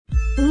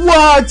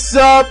What's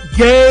up,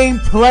 game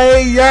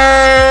players?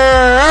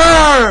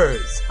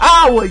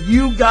 How are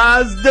you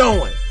guys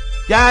doing?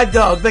 God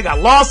dog, I think I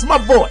lost my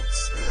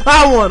voice.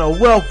 I want to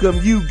welcome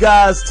you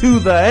guys to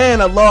the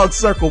Analog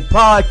Circle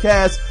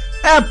Podcast,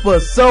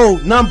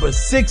 episode number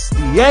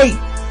 68.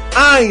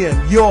 I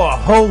am your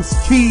host,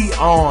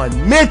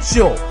 Kiaun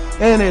Mitchell.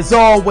 And as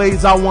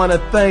always, I want to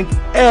thank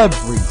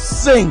every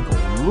single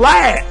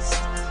last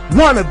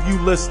one of you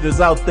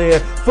listeners out there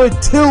for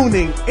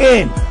tuning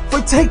in,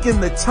 for taking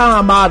the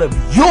time out of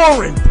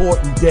your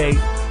important day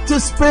to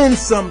spend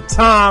some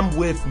time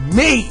with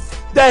me.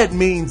 That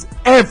means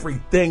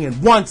everything.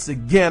 And once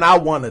again, I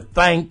want to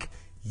thank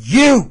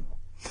you.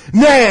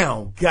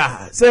 Now,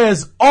 guys,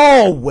 as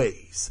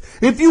always,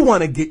 if you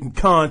want to get in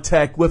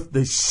contact with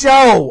the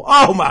show,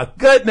 oh my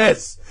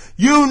goodness,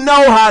 you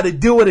know how to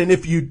do it. And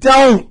if you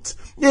don't,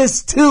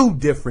 it's two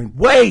different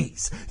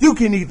ways. You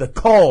can either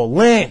call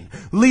in,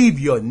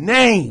 leave your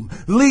name,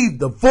 leave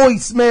the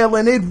voicemail,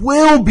 and it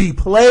will be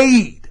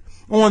played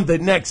on the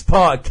next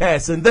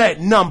podcast. And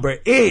that number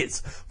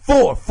is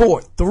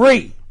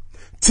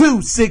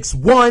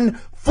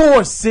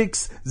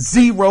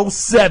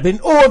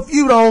 443-261-4607. Or if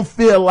you don't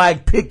feel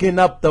like picking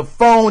up the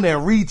phone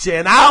and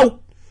reaching out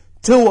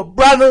to a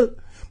brother,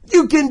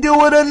 you can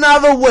do it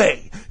another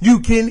way.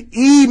 You can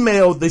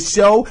email the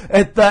show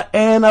at the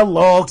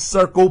Analog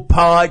Circle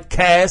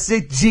Podcast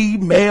at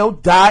gmail.com.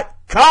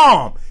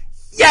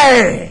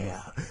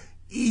 Yeah,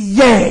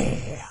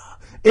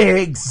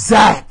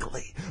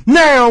 exactly.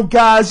 Now,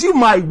 guys, you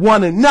might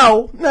want to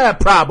know,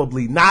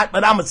 probably not,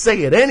 but I'm going to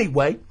say it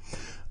anyway.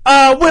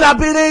 What I've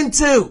been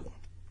into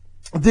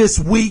this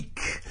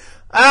week.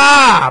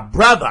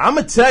 Brother, I'm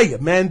going to tell you,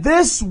 man,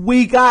 this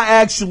week I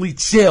actually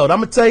chilled.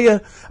 I'm going to tell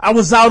you, I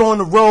was out on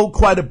the road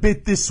quite a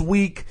bit this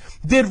week.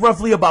 Did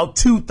roughly about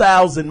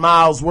 2,000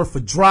 miles worth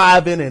of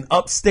driving in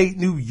upstate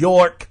New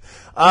York.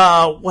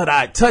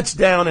 I touched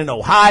down in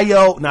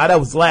Ohio. Now, that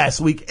was last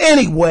week.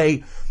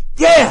 Anyway,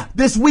 yeah,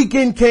 this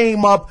weekend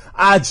came up.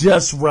 I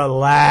just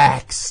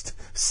relaxed.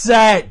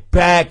 Sat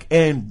back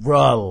and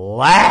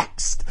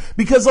relaxed.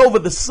 Because over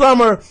the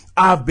summer,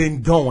 I've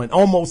been going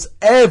almost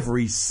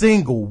every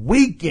single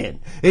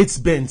weekend. It's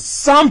been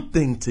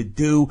something to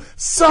do,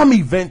 some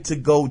event to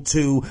go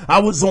to. I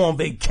was on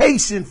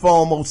vacation for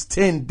almost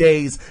 10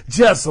 days,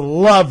 just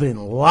loving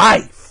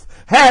life,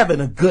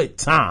 having a good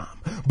time.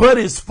 But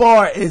as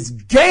far as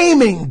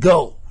gaming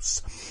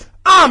goes,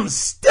 I'm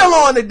still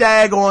on the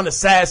daggone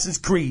Assassin's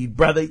Creed,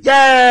 brother.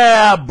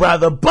 Yeah,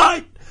 brother.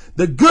 But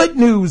the good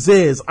news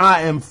is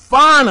I am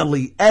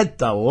finally at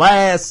the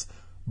last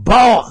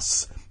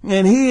boss,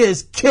 and he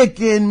is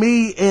kicking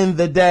me in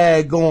the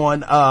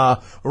daggone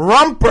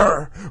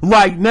rumper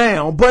right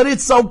now, but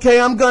it's okay.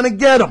 I'm gonna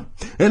get him.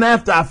 And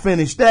after I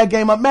finish that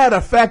game, a matter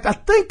of fact, I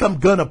think I'm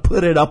gonna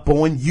put it up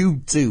on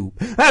YouTube.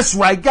 That's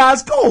right,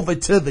 guys. Go over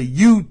to the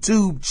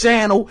YouTube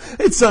channel.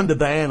 It's under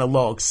the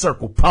Analog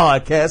Circle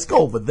Podcast. Go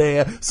over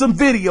there. Some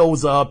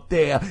videos are up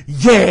there.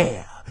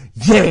 Yeah.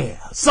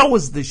 So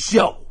is the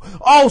show.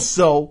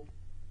 Also,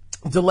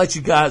 to let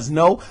you guys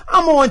know,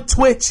 I'm on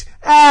Twitch.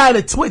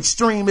 The Twitch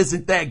stream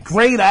isn't that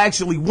great. I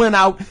actually went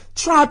out,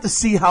 tried to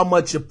see how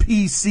much a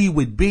PC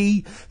would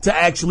be to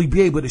actually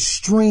be able to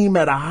stream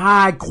at a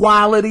high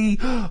quality.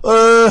 Buddy,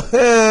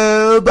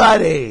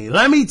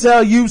 let me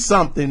tell you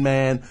something,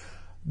 man.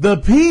 The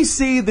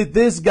PC that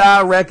this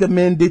guy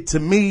recommended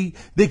to me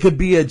that could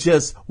be a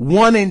just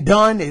one and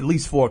done, at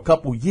least for a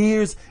couple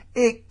years,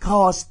 it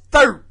costs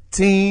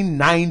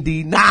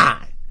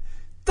 $13.99.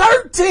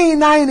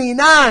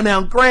 $13.99.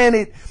 Now,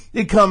 granted,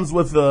 it comes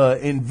with a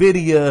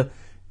NVIDIA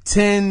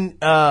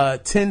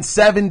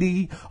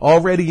 1070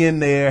 already in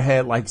there,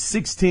 had like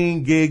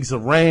 16 gigs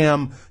of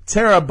RAM,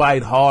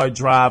 terabyte hard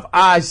drive,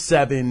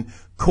 i7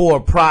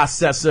 core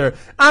processor.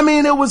 I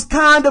mean, it was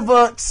kind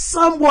of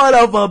somewhat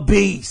of a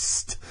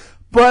beast,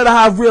 but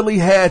I really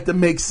had to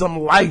make some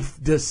life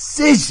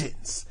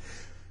decisions.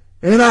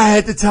 And I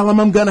had to tell him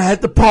I'm going to have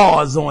to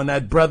pause on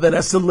that, brother.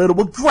 That's a little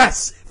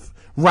aggressive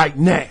right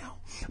now.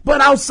 But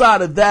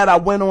outside of that, I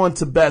went on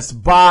to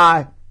Best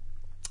Buy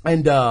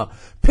and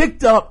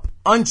picked up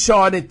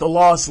Uncharted: The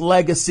Lost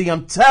Legacy.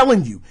 I'm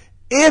telling you,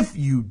 if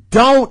you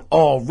don't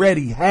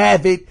already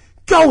have it,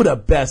 go to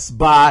Best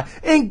Buy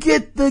and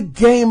get the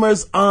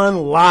Gamers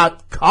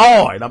Unlocked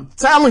card. I'm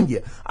telling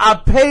you, I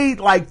paid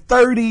like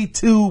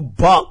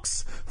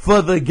 $32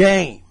 for the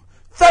game.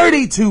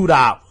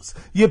 $32.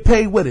 You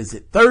pay,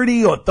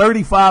 $30 or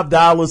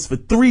 $35 for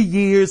 3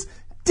 years.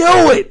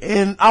 Do it.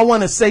 And I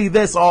want to say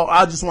this,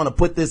 I just want to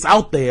put this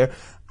out there.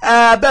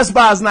 Best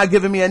Buy is not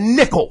giving me a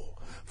nickel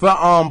for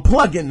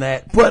plugging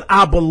that, but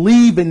I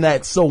believe in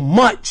that so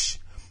much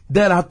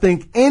that I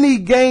think any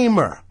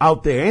gamer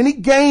out there, any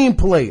game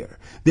player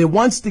that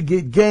wants to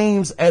get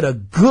games at a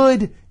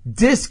good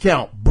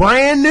discount,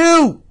 brand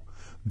new,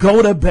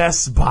 go to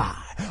Best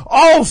Buy.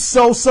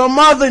 Also, some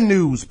other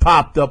news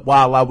popped up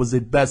while I was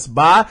at Best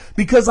Buy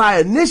because I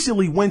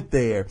initially went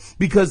there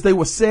because they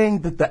were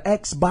saying that the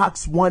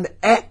Xbox One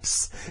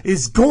X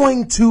is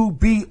going to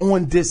be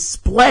on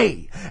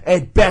display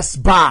at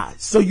Best Buy.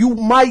 So you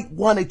might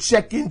want to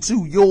check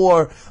into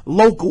your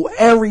local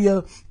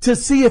area to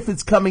see if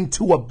it's coming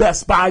to a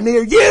Best Buy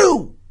near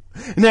you.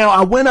 Now,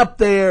 I went up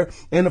there,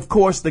 and of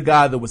course, the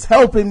guy that was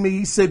helping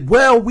me said,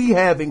 well, we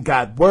haven't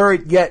got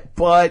word yet,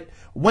 but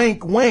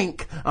wink,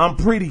 wink, I'm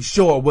pretty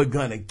sure we're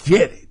gonna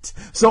get it.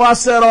 So I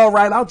said, all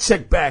right, I'll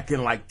check back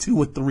in like 2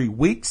 or 3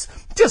 weeks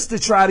just to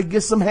try to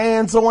get some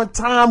hands-on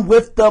time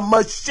with the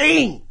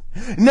machine.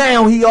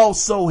 Now, he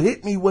also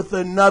hit me with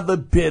another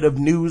bit of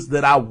news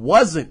that I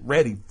wasn't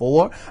ready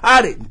for.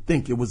 I didn't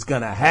think it was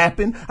gonna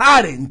happen.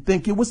 I didn't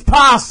think it was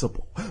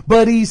possible.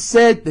 But he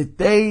said that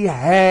they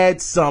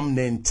had some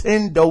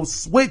Nintendo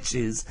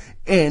Switches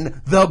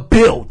in the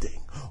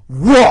building.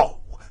 Whoa!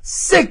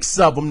 6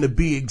 of them to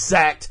be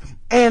exact.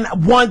 And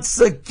once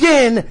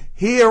again,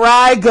 here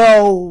I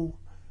go,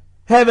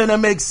 having to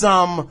make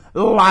some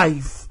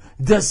life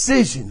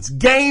decisions,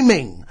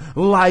 gaming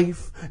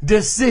life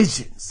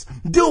decisions.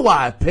 Do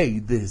I pay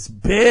this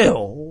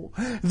bill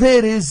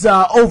that is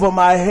over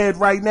my head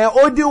right now,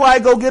 or do I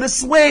go get a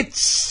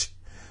Switch?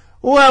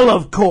 Well,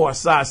 of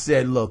course, I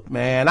said, look,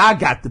 man, I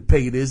got to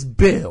pay this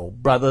bill,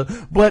 brother.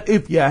 But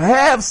if you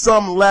have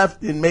some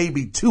left in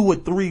maybe 2 or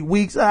 3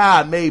 weeks,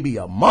 maybe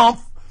a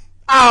month,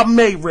 I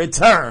may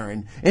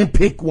return and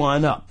pick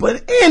one up.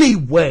 But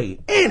anyway,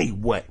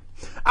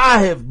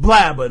 I have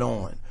blabbered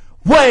on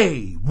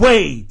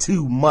way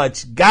too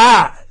much,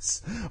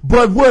 guys.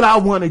 But what I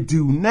want to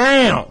do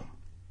now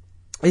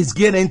is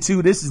get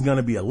into, this is going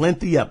to be a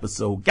lengthy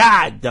episode.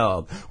 God,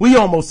 dog. We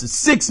almost at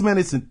 6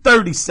 minutes and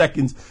 30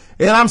 seconds,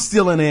 and I'm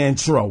still in the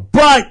intro.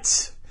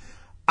 But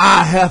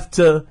I have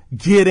to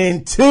get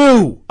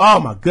into, oh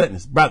my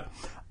goodness, brother.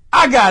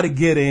 I got to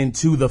get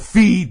into the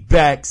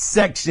feedback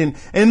section,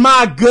 and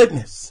my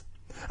goodness,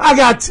 I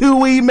got 2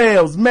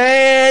 emails.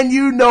 Man,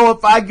 you know,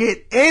 if I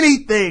get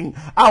anything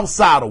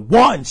outside of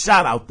one,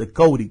 shout out to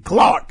Cody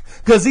Clark,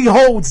 because he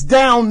holds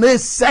down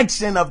this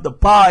section of the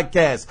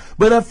podcast.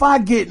 But if I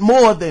get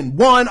more than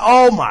one,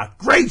 oh my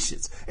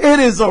gracious, it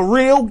is a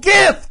real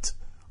gift.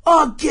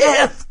 A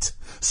gift.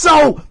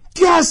 So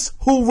guess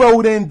who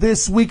wrote in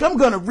this week? I'm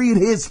going to read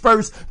his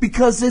first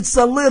because it's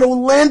a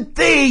little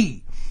lengthy.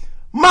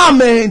 My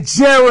man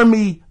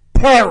Jeremy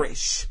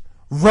Parrish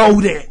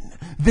wrote in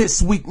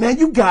this week. Now,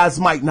 you guys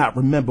might not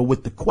remember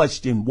what the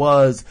question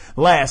was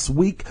last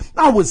week.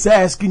 I was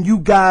asking you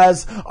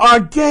guys, are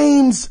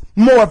games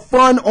more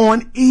fun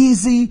on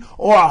easy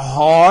or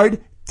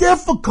hard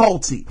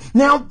difficulty?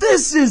 Now,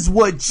 this is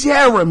what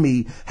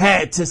Jeremy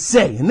had to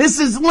say, and this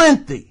is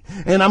lengthy,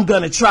 and I'm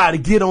going to try to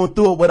get on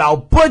through it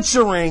without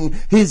butchering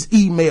his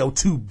email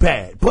too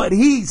bad. But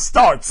he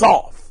starts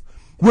off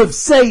with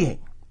saying,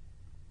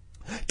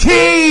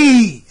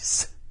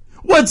 Keys,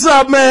 what's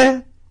up,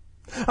 man?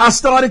 I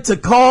started to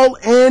call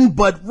in,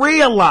 but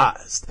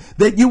realized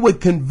that you would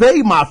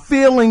convey my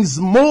feelings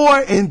more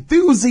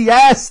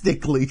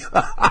enthusiastically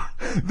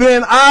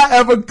than I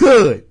ever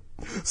could.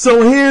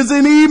 So here's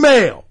an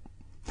email.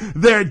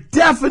 There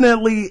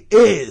definitely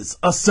is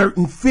a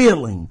certain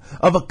feeling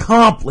of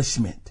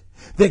accomplishment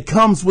that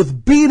comes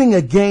with beating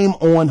a game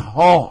on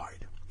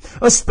hard,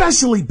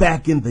 especially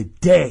back in the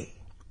day.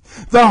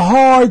 The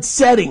hard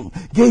setting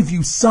gave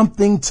you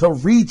something to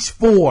reach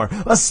for,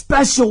 a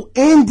special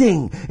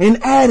ending, an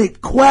added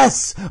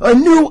quest, a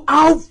new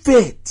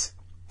outfit.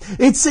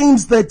 It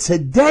seems that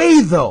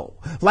today, though,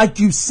 like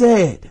you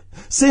said,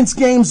 since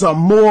games are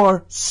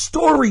more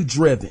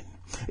story-driven,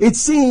 it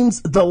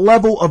seems the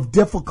level of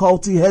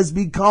difficulty has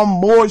become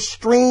more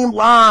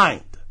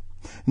streamlined.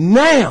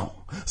 Now,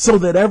 so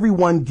that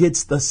everyone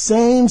gets the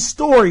same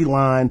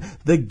storyline,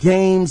 the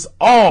games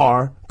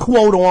are,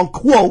 quote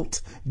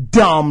unquote,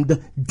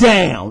 dumbed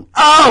down.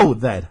 Oh,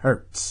 that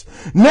hurts.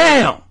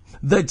 Now,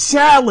 the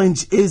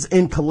challenge is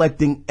in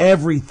collecting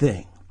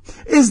everything.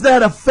 Is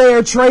that a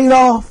fair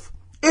trade-off?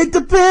 It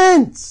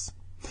depends.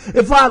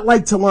 If I'd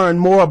like to learn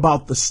more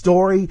about the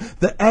story,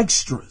 the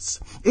extras,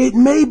 it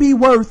may be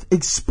worth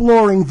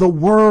exploring the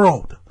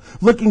world,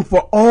 looking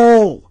for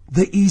all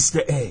the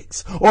Easter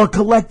eggs, or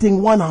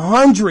collecting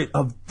 100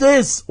 of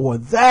this or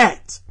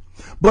that.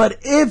 But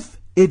if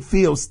it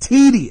feels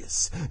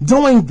tedious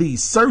doing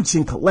these search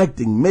and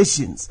collecting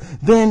missions,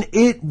 then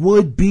it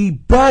would be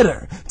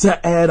better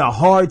to add a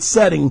hard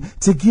setting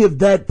to give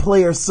that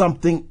player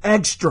something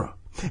extra.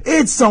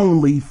 It's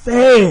only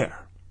fair.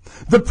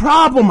 The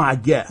problem, I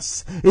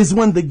guess, is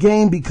when the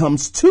game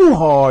becomes too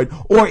hard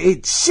or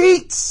it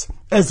cheats,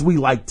 as we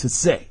like to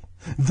say.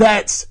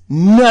 That's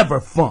never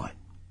fun.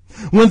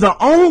 When the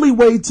only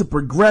way to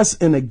progress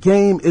in a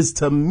game is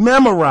to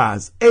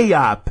memorize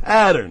AI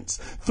patterns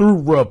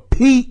through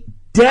repeat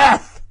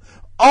death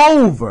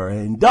over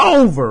and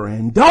over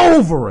and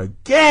over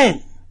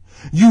again,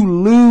 you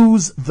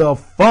lose the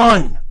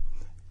fun.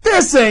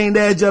 This ain't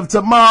Edge of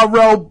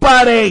Tomorrow,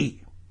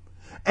 buddy.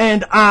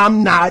 And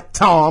I'm not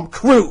Tom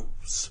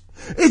Cruise.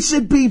 It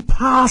should be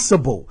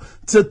possible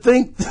to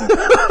think,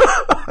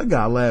 I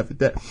gotta laugh at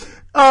that.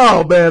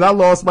 Oh man, I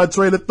lost my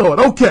train of thought.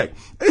 Okay.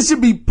 It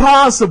should be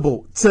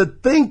possible to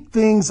think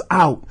things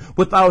out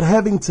without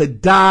having to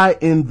die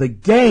in the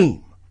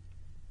game.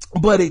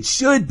 But it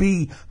should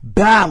be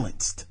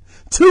balanced.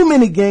 Too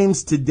many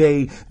games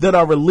today that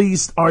are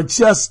released are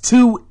just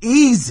too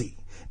easy,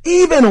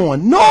 even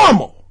on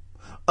normal.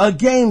 A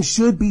game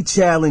should be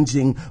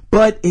challenging,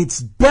 but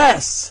it's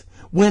best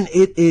when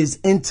it is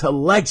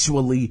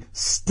intellectually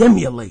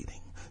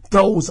stimulating.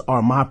 Those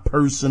are my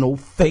personal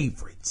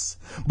favorites.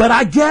 But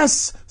I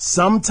guess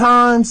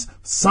sometimes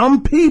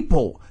some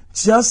people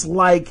just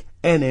like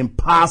an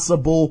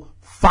impossible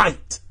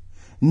fight.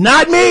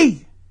 Not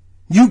me.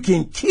 You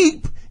can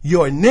keep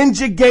your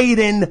Ninja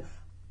Gaiden.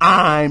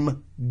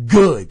 I'm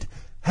good.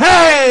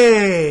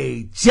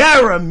 Hey,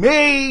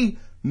 Jeremy,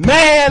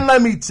 man,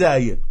 let me tell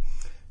you,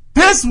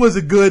 this was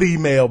a good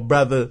email,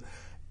 brother.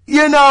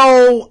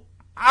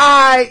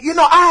 I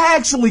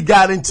actually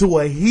got into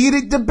a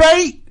heated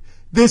debate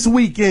this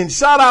weekend.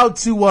 Shout out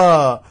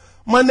to,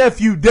 my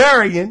nephew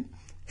Darian.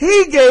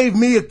 He gave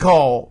me a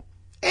call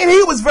and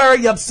he was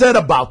very upset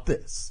about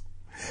this.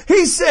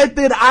 He said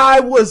that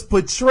I was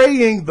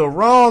portraying the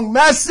wrong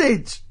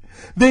message,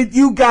 that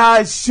you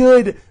guys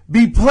should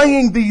be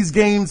playing these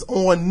games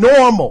on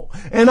normal.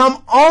 And I'm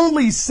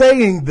only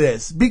saying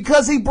this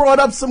because he brought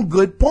up some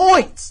good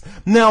points.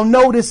 Now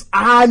notice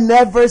I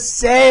never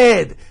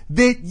said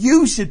that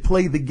you should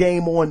play the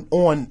game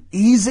on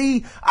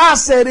easy. I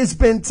said it's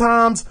been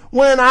times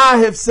when I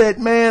have said,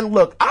 man,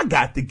 look, I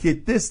got to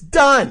get this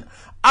done.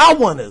 I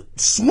want to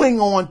swing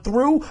on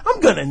through.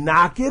 I'm going to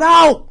knock it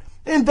out.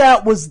 And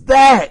that was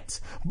that.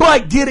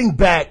 But getting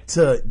back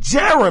to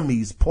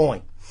Jeremy's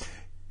point,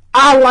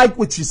 I like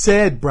what you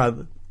said,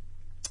 brother.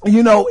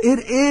 We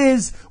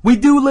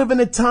do live in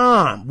a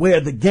time where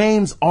the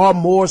games are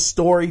more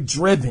story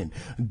driven.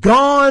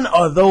 Gone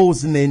are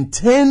those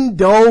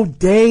Nintendo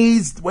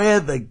days where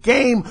the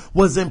game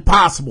was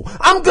impossible.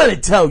 I'm going to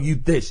tell you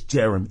this,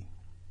 Jeremy.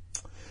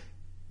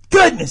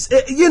 Goodness,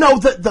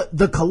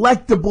 the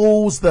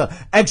collectibles, the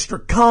extra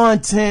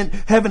content,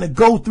 having to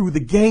go through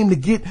the game to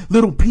get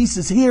little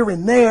pieces here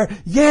and there.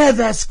 Yeah,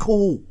 that's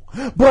cool.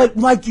 But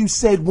like you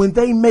said, when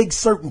they make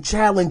certain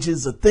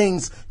challenges or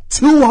things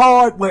too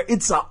hard where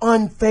it's an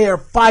unfair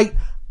fight,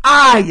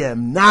 I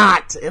am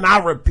not, and I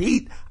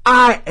repeat,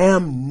 I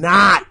am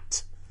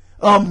not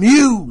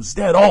amused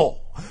at all.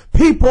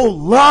 People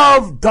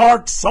love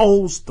Dark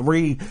Souls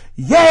 3.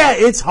 Yeah,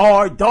 it's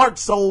hard. Dark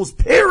Souls,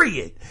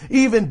 period.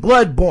 Even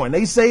Bloodborne.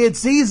 They say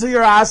it's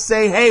easier. I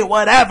say, hey,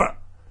 whatever.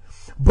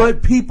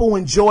 But people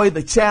enjoy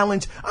the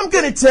challenge. I'm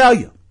going to tell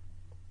you,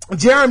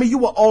 Jeremy, you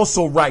were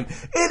also right.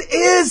 It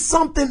is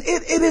something,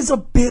 it is a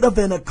bit of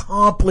an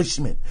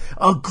accomplishment,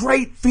 a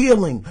great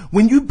feeling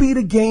when you beat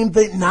a game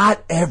that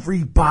not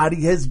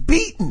everybody has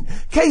beaten.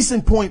 Case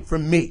in point for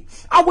me,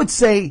 I would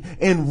say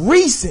in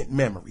recent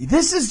memory,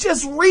 this is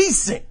just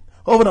recent,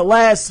 over the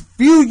last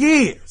few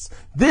years,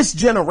 this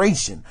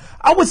generation,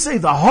 I would say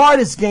the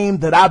hardest game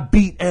that I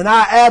beat, and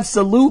I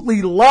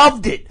absolutely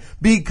loved it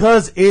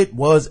because it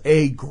was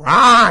a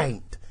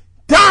grind.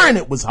 Darn,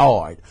 it was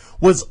hard.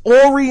 Was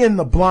Ori and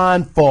the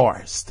Blind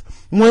Forest.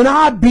 When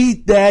I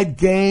beat that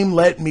game,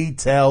 let me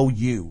tell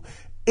you,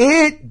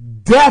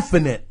 it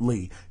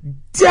definitely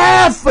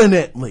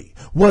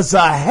was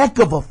a heck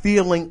of a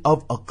feeling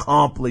of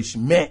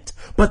accomplishment.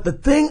 But the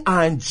thing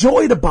I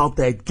enjoyed about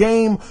that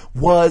game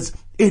was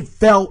it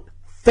felt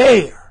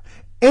fair.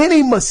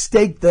 Any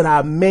mistake that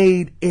I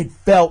made, it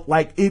felt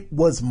like it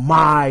was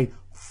my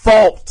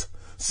fault.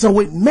 So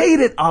it made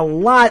it a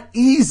lot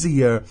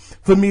easier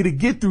for me to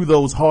get through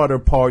those harder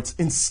parts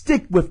and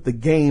stick with the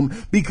game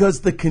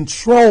because the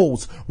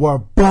controls were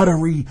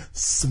buttery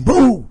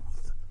smooth.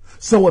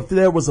 So if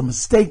there was a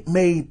mistake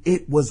made,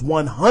 it was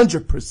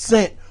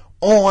 100%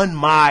 on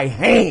my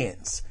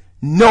hands.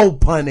 No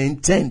pun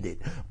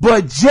intended.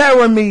 But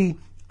Jeremy,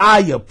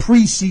 I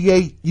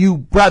appreciate you,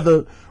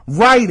 brother,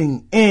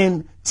 writing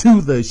in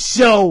to the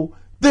show.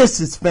 This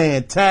is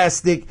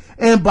fantastic.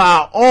 And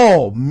by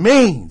all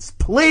means,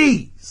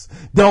 please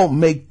don't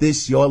make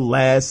this your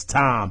last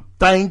time.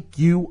 Thank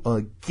you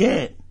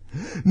again.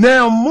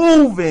 Now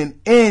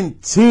moving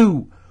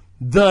into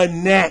the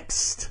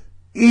next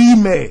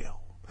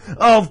email.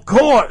 Of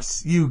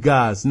course, you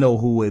guys know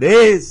who it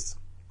is.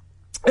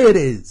 It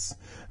is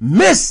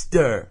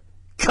Mr.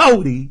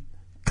 Cody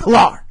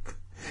Clark.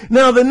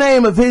 Now the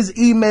name of his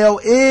email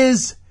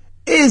is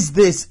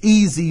this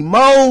easy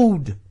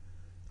mode?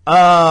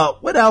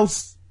 What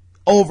else?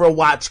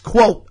 Overwatch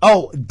quote.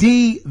 Oh,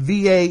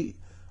 DVA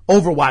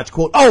Overwatch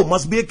quote. Oh,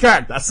 must be a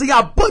character. I see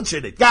I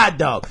butchered it. God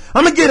dog.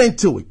 I'm gonna get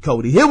into it,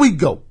 Cody. Here we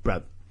go,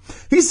 brother.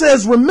 He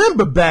says,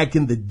 remember back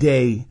in the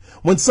day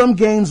when some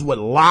games would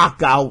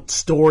lock out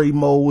story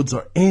modes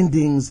or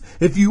endings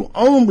if you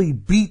only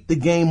beat the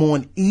game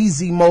on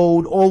easy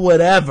mode or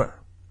whatever?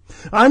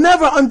 I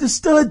never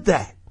understood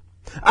that.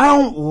 I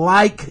don't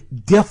like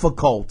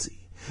difficulty.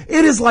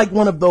 It is like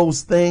one of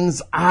those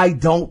things I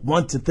don't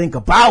want to think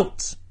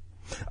about.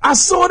 I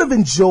sort of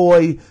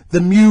enjoy the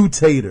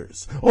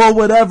mutators or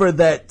whatever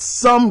that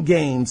some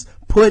games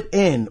put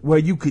in where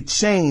you could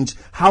change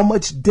how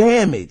much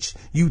damage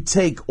you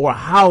take or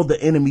how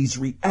the enemies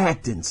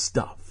react and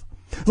stuff.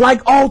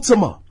 Like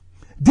Ultima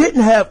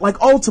didn't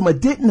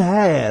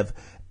have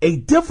a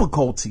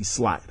difficulty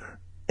slider.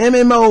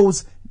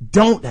 MMOs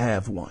don't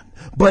have one,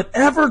 but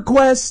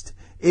EverQuest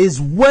is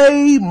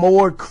way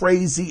more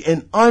crazy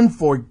and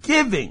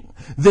unforgiving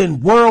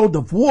than World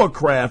of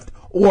Warcraft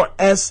or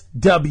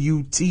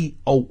SWTOR.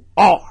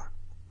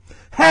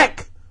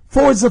 Heck,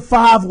 Forza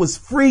 5 was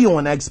free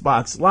on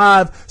Xbox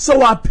Live,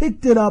 so I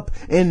picked it up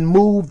and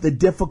moved the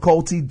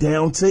difficulty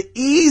down to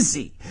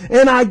easy,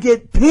 and I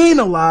get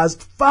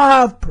penalized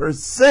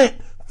 5%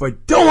 for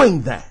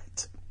doing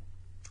that.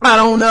 I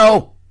don't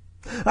know.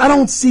 I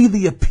don't see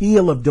the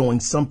appeal of doing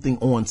something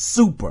on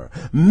super,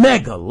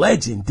 mega,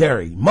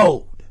 legendary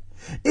mode.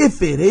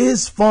 If it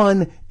is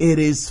fun, it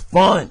is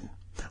fun.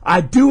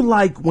 I do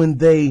like when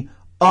they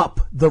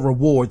up the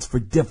rewards for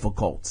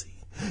difficulty.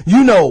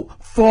 You know,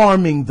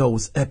 farming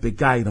those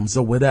epic items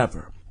or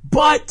whatever.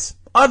 But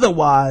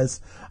otherwise,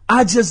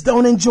 I just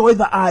don't enjoy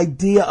the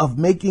idea of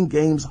making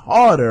games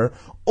harder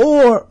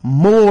or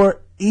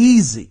more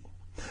easy.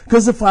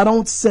 Because if I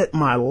don't set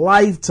my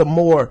life to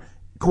more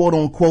quote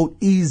unquote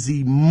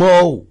easy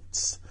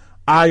modes,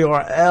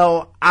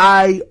 IRL,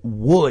 I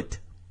would.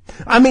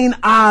 I mean,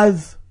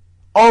 I've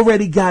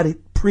already got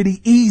it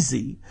pretty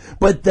easy,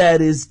 but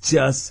that is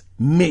just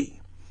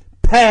me.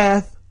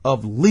 Path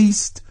of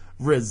least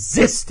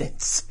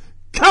resistance.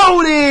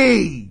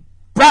 Cody,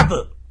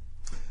 brother,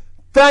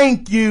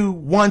 thank you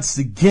once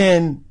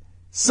again.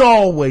 It's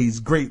always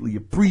greatly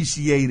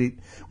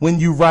appreciated when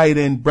you write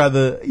in,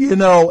 brother. You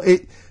know,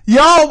 you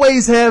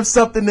always have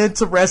something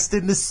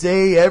interesting to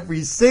say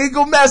every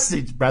single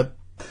message, brother.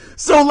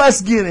 So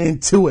let's get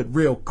into it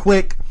real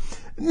quick.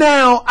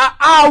 Now,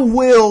 I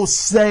will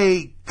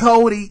say,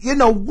 Cody, you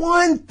know,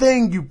 one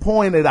thing you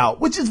pointed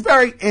out, which is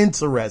very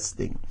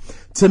interesting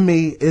to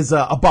me, is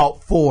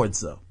about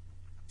Forza.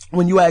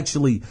 When you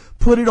actually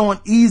put it on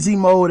easy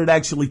mode, it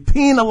actually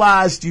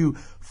penalized you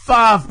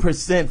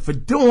 5% for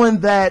doing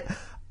that.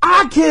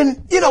 I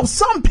can, you know,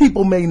 some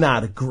people may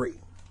not agree,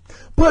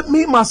 but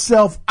me,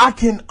 myself, I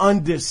can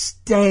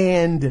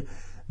understand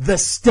the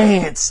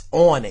stance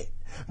on it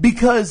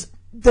because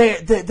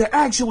they're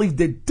actually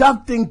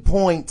deducting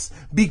points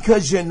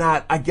because you're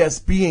not, I guess,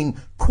 being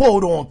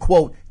quote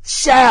unquote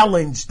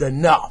challenged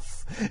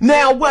enough.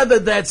 Now, whether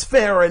that's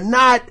fair or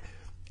not,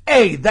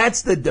 hey,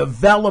 that's the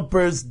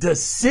developer's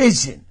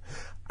decision.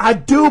 I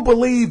do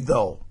believe,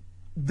 though,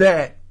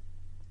 that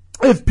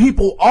if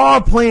people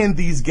are playing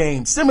these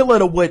games, similar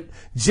to what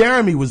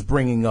Jeremy was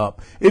bringing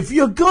up, if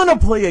you're gonna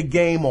play a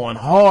game on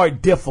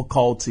hard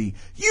difficulty,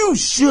 you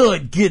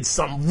should get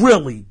some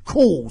really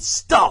cool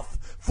stuff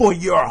for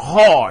your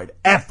hard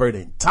effort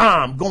and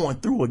time going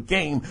through a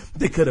game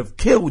that could have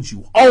killed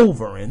you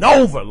over and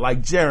over,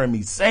 like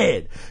Jeremy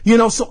said. You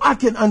know, so I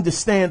can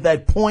understand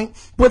that point.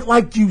 But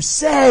like you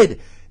said,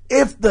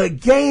 if the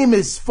game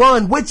is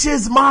fun, which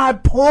is my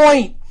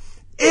point,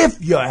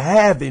 if you're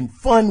having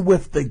fun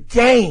with the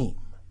game,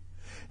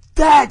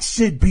 that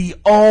should be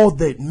all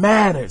that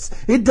matters.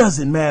 It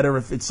doesn't matter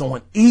if it's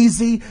on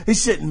easy. It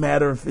shouldn't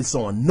matter if it's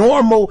on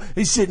normal.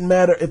 It shouldn't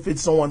matter if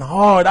it's on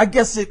hard. I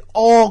guess it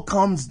all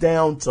comes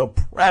down to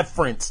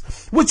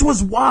preference, which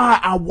was why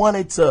I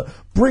wanted to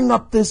bring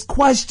up this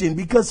question,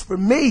 because for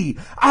me,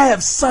 I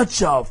have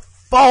such a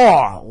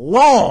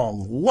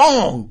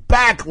long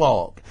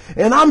backlog,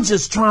 and I'm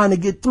just trying to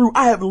get through.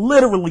 I have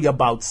literally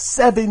about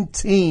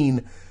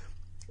 17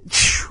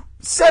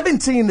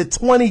 to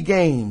 20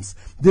 games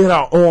that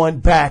are on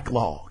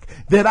backlog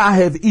that I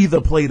have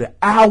either played an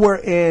hour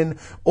in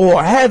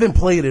or haven't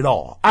played at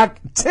all.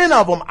 10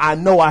 of them I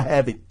know I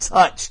haven't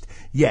touched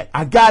yet.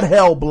 I got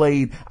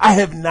Hellblade. I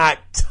have not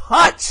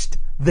touched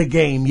the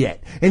game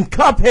yet. And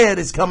Cuphead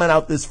is coming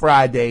out this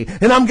Friday,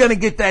 and I'm gonna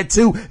get that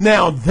too.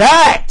 Now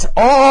that,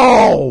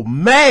 oh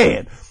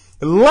man,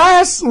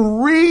 let's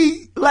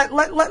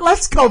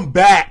come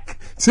back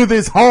to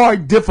this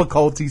hard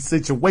difficulty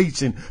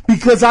situation,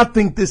 because I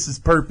think this is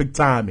perfect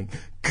timing.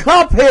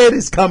 Cuphead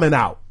is coming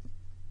out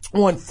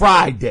on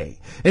Friday,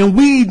 and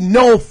we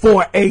know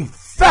for a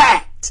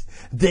fact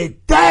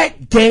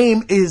that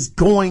game is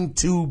going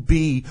to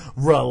be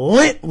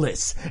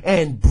relentless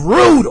and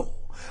brutal.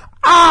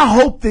 I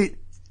hope that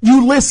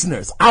you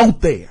listeners out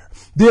there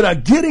that are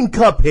getting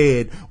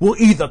Cuphead will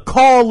either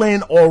call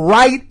in or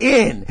write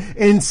in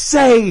and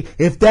say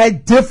if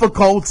that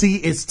difficulty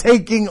is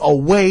taking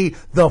away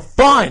the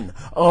fun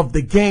of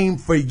the game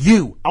for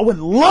you. I would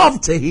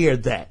love to hear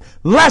that.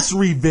 Let's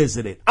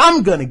revisit it.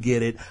 I'm gonna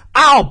get it.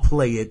 I'll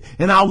play it,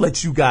 and I'll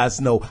let you guys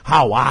know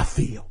how I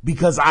feel,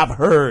 because I've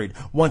heard,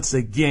 once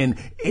again,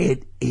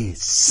 it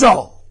is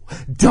so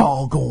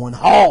doggone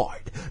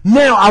hard.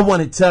 Now I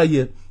want to tell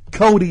you,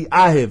 Cody,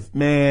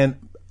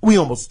 we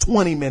almost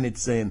 20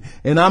 minutes in,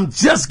 and I'm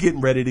just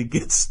getting ready to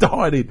get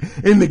started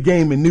in the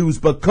gaming news.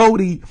 But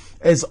Cody,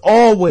 as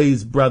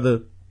always,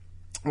 brother,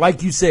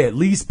 like you said,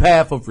 least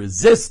path of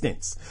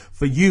resistance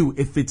for you.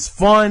 If it's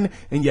fun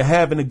and you're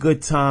having a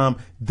good time,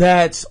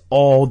 that's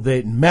all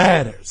that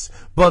matters.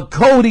 But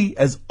Cody,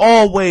 as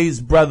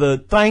always, brother,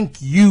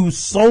 thank you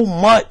so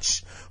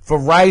much for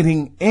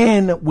writing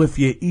in with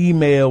your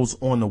emails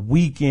on a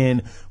week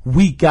in,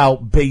 week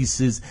out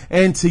basis.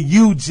 And to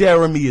you,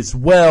 Jeremy, as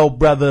well,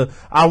 brother,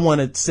 I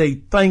want to say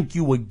thank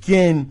you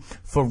again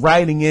for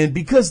writing in,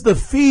 because the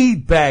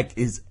feedback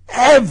is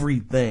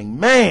everything.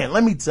 Man,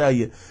 let me tell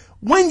you,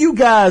 when you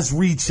guys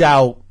reach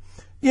out,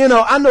 you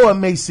know, I know it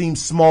may seem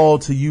small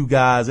to you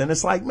guys, and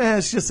it's like, man,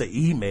 it's just an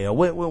email.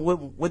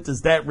 What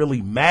does that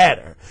really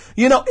matter?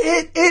 You know,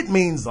 it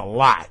means a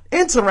lot.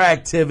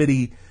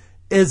 Interactivity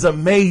is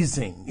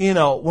amazing. You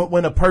know,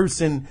 when a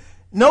person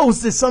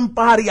knows that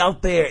somebody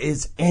out there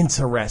is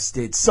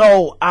interested.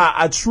 So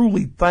I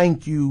truly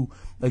thank you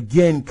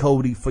again,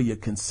 Cody, for your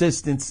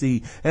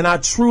consistency. And I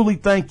truly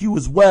thank you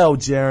as well,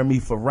 Jeremy,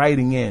 for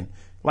writing in.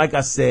 Like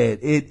I said,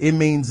 it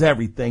means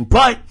everything,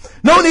 but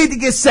no need to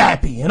get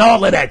sappy and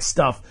all of that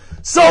stuff.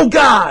 So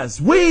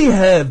guys, we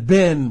have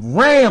been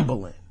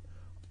rambling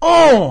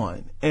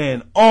on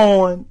and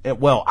on, and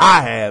well,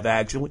 I have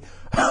actually.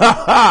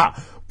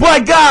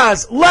 But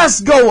guys, let's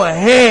go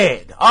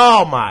ahead.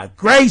 Oh my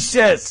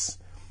gracious.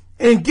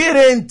 And get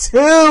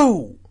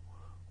into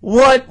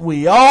what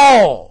we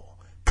all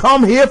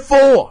come here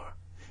for.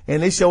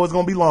 And this show is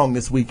going to be long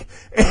this week.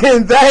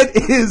 And that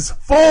is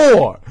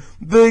for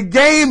the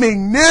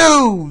gaming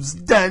news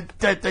that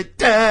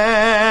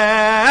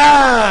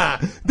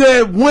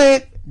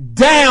went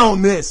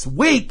down this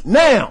week.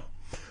 Now,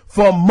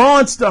 for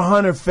Monster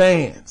Hunter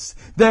fans,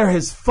 there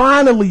has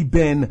finally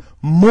been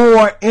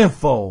more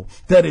info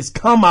that has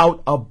come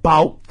out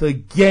about the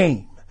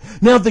game.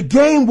 Now, the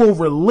game will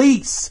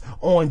release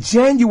on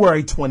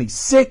January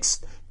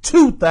 26th,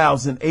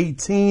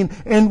 2018,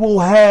 and will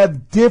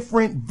have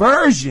different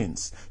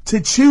versions to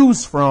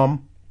choose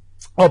from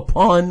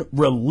upon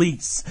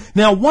release.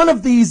 Now, one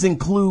of these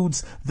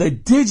includes the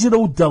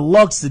Digital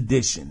Deluxe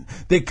Edition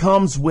that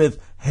comes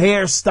with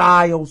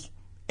hairstyles,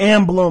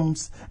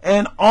 emblems,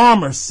 and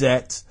armor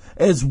sets,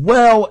 as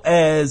well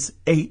as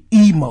a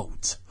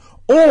emote.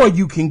 Or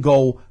you can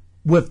go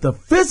with the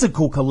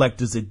Physical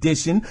Collector's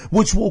Edition,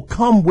 which will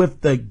come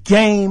with the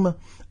game,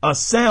 a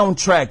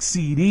soundtrack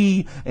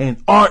CD,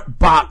 an art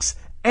box,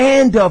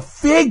 and a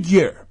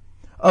figure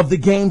of the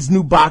game's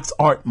new box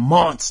art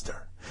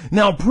monster.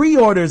 Now,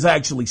 pre-orders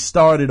actually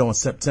started on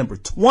September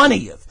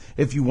 20th,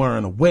 if you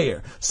weren't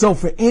aware. So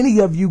for any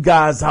of you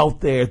guys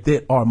out there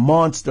that are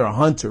Monster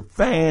Hunter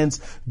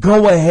fans,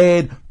 go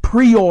ahead,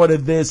 pre-order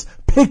this,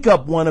 pick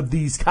up one of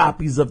these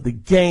copies of the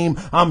game.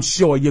 I'm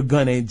sure you're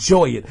going to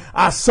enjoy it.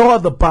 I saw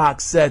the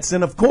box sets,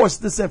 and of course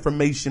this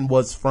information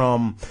was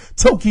from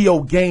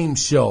Tokyo Game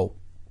Show,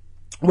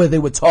 where they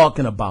were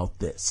talking about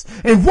this.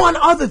 And one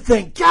other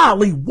thing,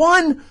 golly,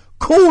 one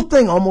cool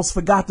thing, almost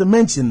forgot to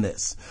mention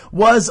this,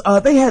 was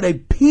they had a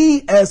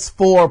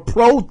PS4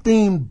 Pro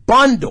themed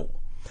bundle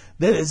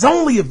that is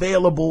only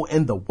available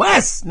in the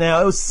West.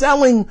 Now, it was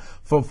selling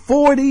for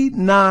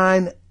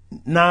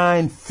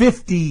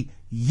 49,950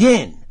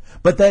 yen.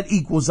 But that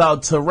equals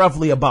out to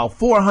roughly about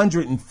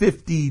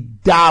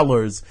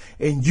 $450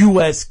 in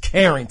U.S.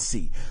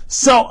 currency.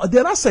 So,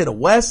 did I say the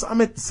West? I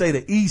meant to say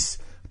the East.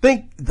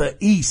 Think the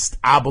East,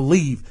 I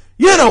believe.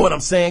 You know what I'm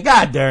saying.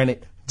 God darn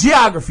it.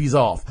 Geography's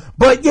off.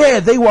 But yeah,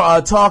 they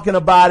were talking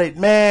about it.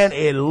 Man,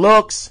 it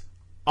looks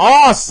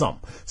awesome.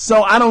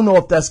 So I don't know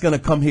if that's going to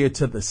come here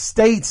to the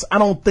States. I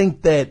don't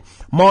think that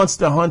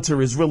Monster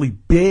Hunter is really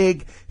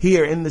big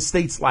here in the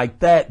States like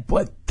that,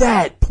 but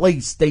that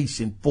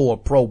PlayStation 4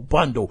 Pro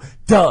bundle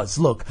does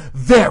look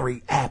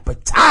very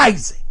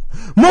appetizing.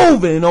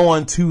 Moving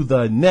on to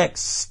the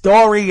next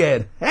story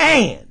at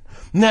hand.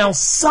 Now,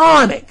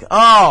 Sonic,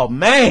 oh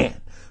man.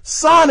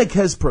 Sonic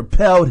has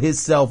propelled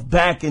himself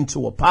back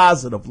into a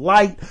positive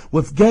light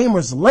with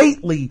gamers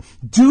lately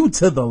due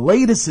to the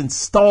latest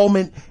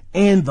installment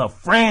in the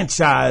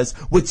franchise,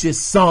 which is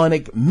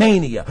Sonic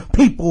Mania.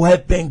 People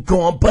have been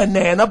going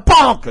banana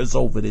bonkers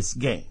over this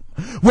game.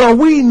 Well,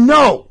 we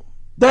know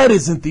that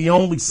isn't the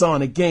only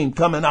Sonic game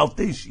coming out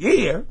this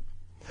year.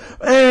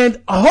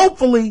 And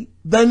hopefully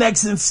the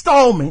next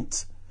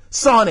installment,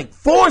 Sonic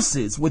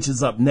Forces, which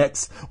is up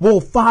next, will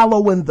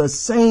follow in the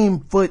same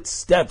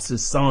footsteps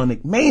as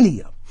Sonic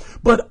Mania.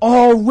 But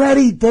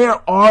already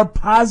there are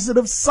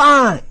positive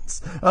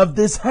signs of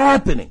this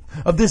happening,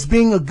 of this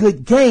being a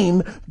good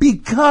game,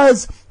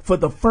 because for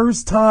the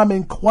first time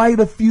in quite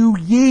a few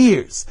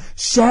years,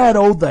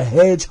 Shadow the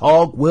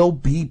Hedgehog will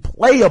be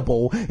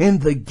playable in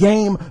the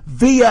game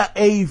via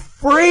a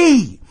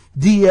free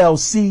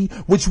DLC,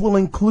 which will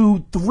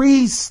include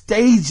 3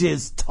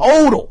 stages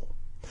total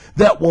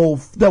that will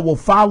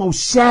follow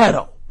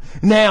Shadow.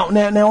 Now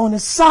on a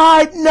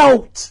side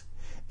note,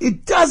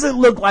 it doesn't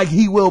look like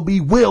he will be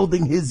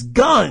wielding his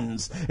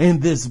guns in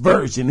this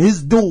version,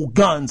 his dual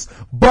guns.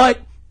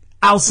 But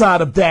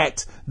outside of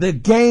that, the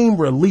game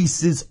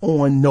releases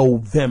on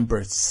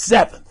November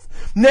 7th.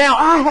 Now,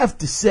 I have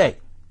to say,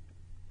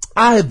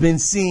 I have been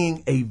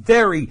seeing a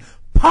very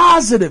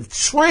positive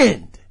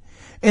trend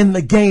in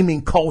the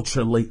gaming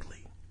culture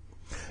lately.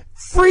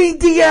 Free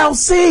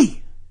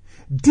DLC.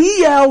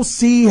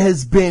 DLC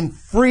has been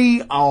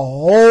free a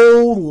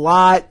whole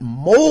lot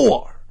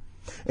more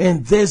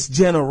in this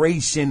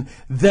generation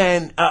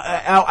than,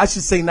 I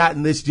should say not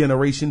in this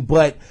generation,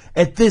 but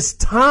at this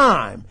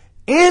time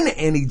in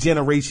any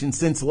generation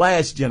since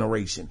last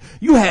generation.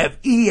 You have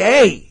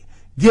EA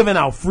giving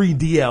out free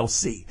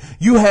DLC.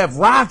 You have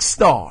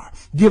Rockstar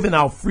giving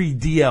out free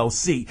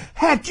DLC.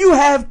 Heck, you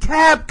have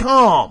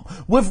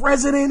Capcom with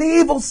Resident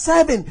Evil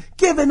 7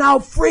 giving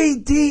out free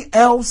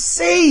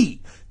DLC.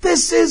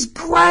 This is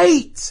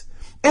great.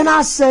 And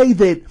I say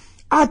that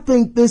I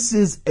think this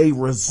is a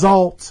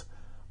result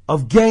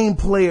of game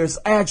players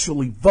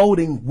actually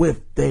voting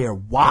with their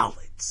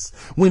wallets.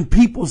 When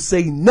people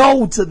say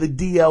no to the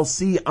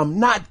DLC, I'm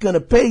not going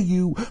to pay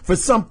you for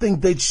something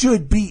that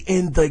should be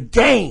in the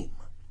game.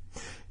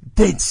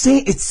 It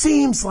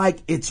seems like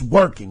it's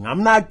working.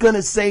 I'm not going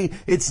to say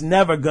it's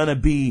never going to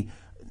be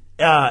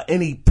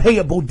any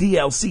payable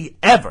DLC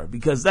ever,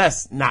 because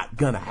that's not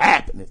going to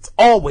happen. It's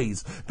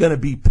always going to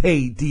be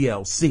paid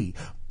DLC.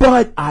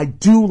 But I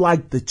do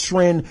like the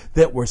trend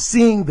that we're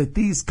seeing, that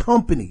these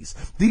companies,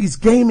 these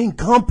gaming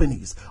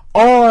companies,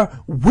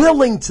 are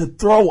willing to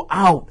throw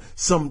out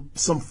some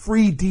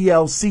free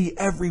DLC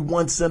every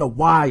once in a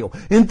while.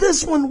 And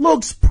this one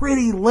looks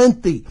pretty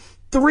lengthy.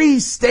 3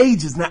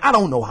 stages. Now, I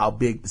don't know how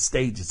big the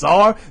stages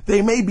are.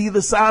 They may be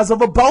the size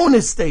of a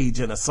bonus stage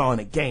in a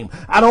Sonic game.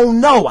 I don't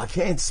know. I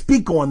can't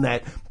speak on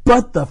that.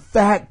 But the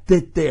fact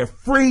that they're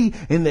free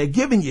and they're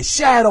giving you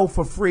Shadow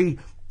for free,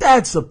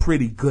 that's a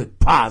pretty good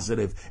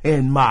positive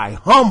in my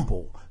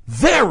humble,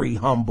 very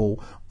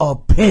humble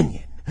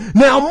opinion.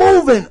 Now,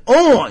 moving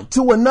on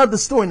to another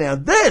story. Now,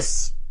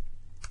 this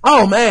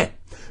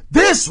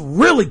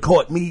really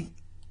caught me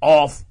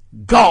off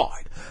guard.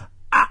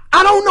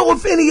 I don't know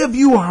if any of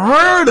you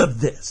heard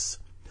of this,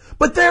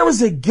 but there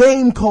is a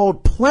game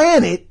called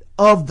Planet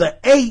of the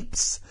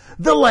Apes: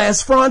 The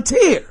Last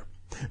Frontier,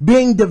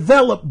 being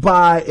developed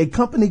by a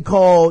company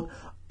called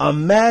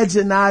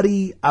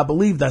Imaginati, I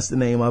believe that's the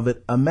name of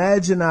it,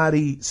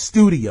 Imaginati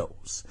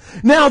Studios.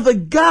 Now, the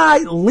guy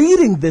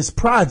leading this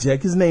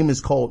project, his name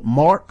is called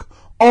Mark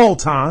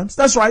Alltimes.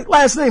 That's right,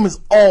 last name is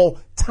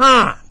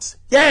Alltimes.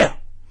 Yeah.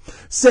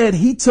 Said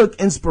he took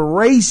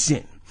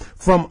inspiration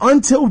from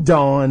Until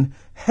Dawn,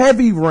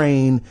 Heavy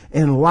Rain,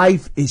 and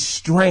Life is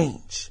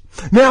Strange.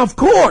 Now, of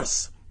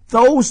course,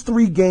 those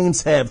 3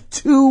 games have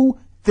 2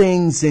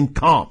 things in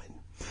common.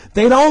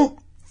 They don't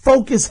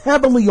focus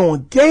heavily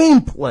on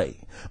gameplay,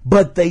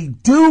 but they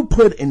do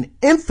put an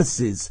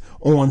emphasis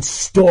on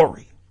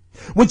story.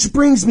 Which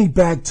brings me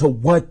back to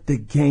what the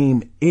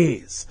game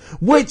is,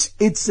 which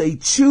it's a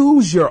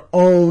choose your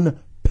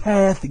own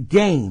path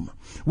game,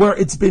 where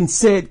it's been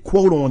said,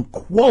 quote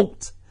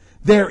unquote,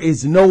 there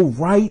is no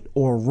right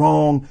or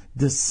wrong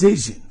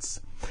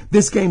decisions.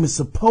 This game is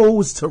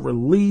supposed to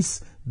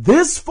release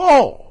this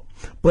fall,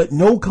 but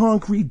no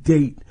concrete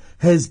date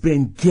has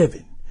been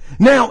given.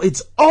 Now,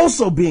 it's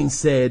also being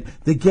said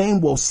the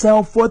game will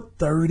sell for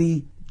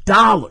 $30,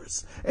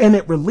 and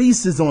it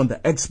releases on the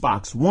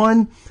Xbox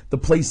One, the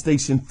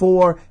PlayStation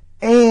 4,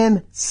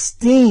 and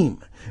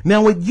Steam.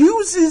 Now, it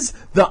uses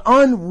the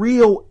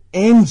Unreal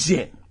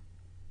Engine.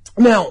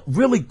 Now,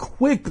 really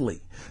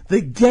quickly,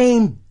 the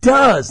game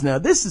does, now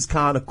this is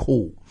kind of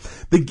cool,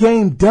 the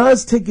game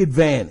does take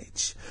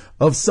advantage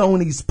of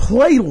Sony's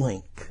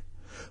PlayLink,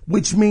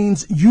 which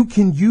means you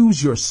can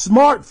use your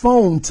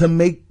smartphone to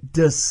make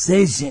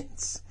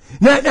decisions.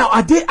 Now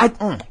I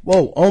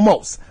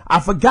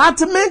forgot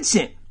to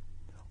mention,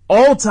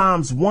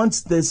 Alltimes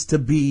wants this to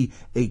be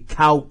a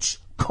couch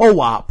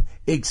co-op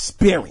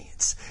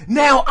experience.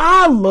 Now,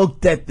 I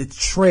looked at the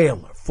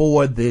trailer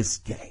for this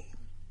game,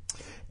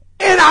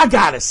 and I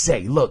gotta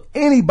say, look,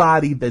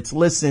 anybody that's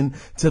listened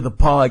to the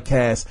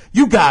podcast,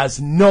 you guys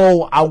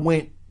know I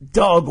went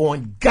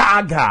doggone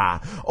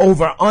gaga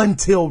over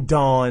Until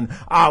Dawn.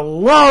 I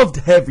loved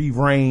Heavy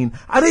Rain.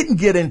 I didn't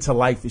get into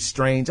Life is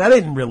Strange. I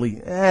didn't really,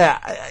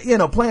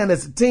 playing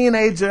as a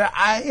teenager,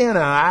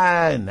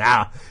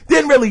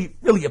 didn't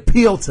really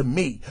appeal to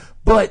me.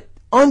 But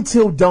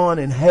Until Dawn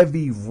and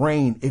Heavy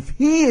Rain, if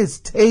he is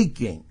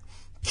taking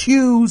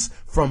cues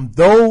from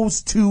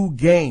those 2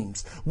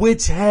 games,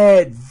 which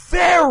had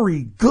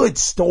very good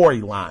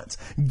storylines,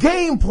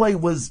 gameplay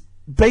was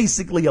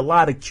basically a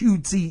lot of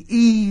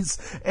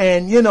QTEs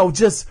and,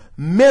 just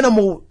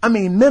minimal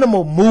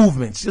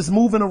movements, just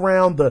moving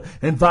around the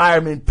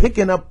environment,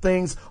 picking up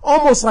things,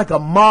 almost like a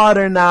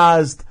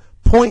modernized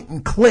point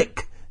and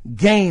click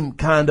game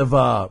kind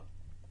of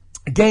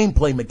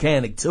gameplay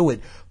mechanic to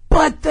it.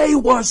 But they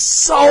were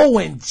so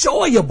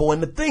enjoyable.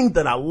 And the thing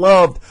that I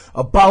loved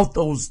about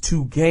those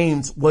 2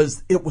 games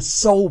was it was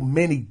so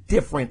many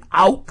different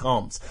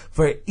outcomes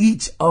for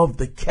each of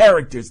the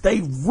characters.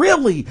 They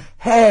really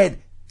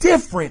had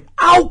different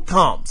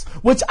outcomes,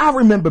 which I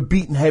remember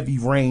beating Heavy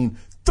Rain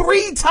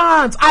 3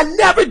 times. I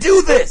never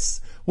do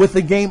this with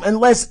a game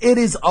unless it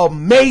is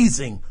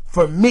amazing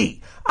for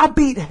me. I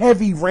beat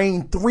Heavy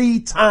Rain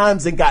 3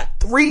 times and got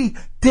 3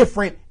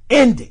 different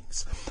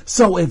endings.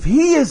 So if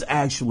he is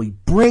actually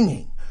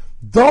bringing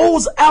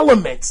those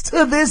elements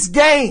to this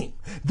game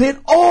that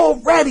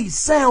already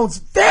sounds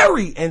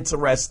very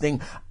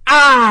interesting,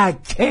 I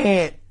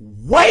can't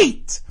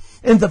wait.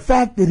 And the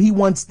fact that he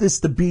wants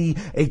this to be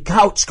a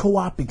couch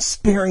co-op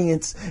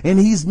experience, and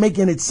he's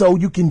making it so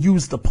you can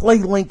use the play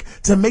link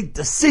to make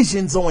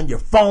decisions on your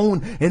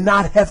phone and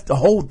not have to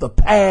hold the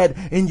pad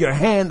in your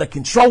hand, the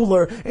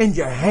controller in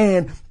your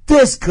hand.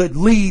 This could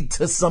lead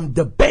to some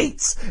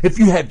debates if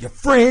you have your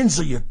friends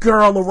or your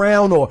girl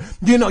around, or,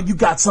 you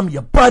got some of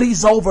your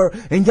buddies over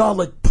and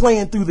y'all are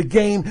playing through the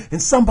game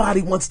and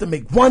somebody wants to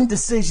make one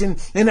decision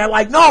and they're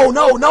like, no,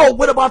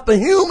 what about the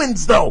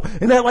humans though?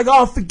 And they're like,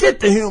 oh,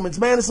 forget the humans,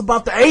 man. It's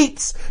about the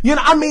apes.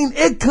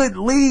 It could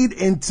lead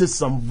into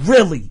some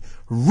really,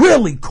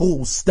 really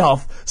cool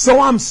stuff. So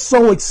I'm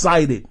so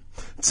excited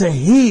to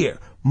hear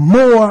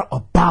more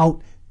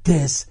about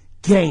this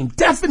game.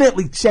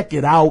 Definitely check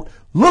it out.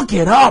 Look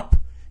it up.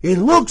 It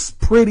looks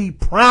pretty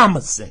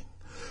promising.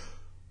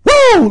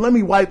 Woo! Let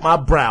me wipe my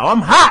brow.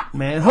 I'm hot,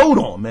 man. Hold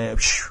on, man. A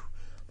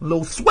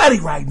little sweaty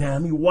right now.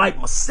 Let me wipe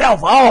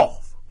myself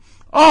off.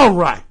 All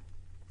right.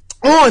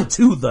 On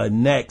to the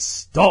next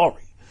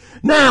story.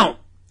 Now,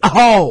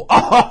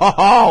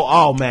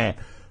 oh, man.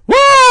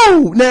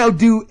 Woo! Now,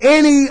 do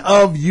any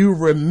of you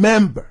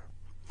remember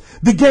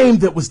the game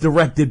that was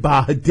directed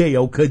by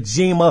Hideo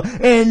Kojima?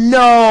 And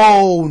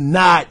no,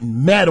 not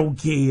Metal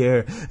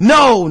Gear.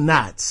 No,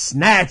 not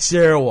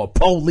Snatcher or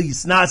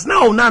Police Knots.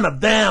 No, none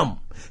of them.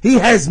 He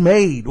has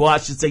made, well, I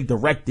should say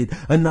directed,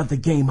 another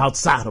game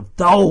outside of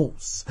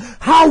those.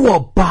 How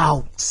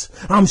about,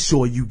 I'm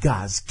sure you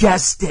guys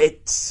guessed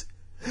it,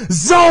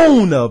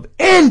 Zone of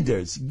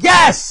Enders.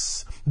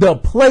 Yes, the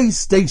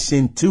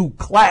PlayStation 2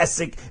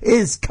 classic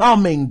is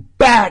coming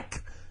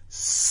back,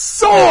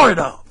 sort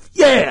of.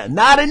 Yeah,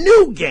 not a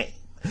new game.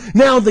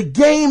 Now, the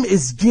game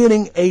is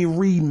getting a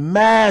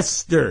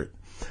remastered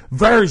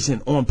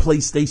version on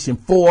PlayStation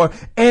 4,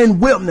 and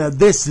now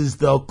this is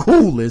the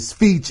coolest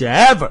feature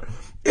ever.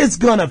 It's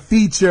gonna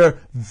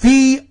feature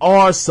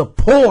VR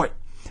support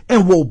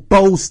and will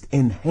boast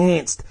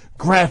enhanced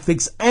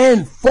graphics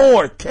and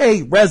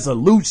 4K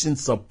resolution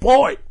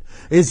support,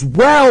 as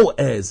well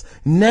as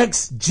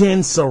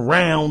next-gen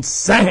surround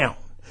sound.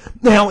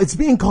 Now, it's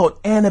being called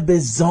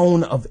Anubis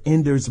Zone of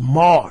Enders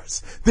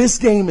Mars. This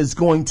game is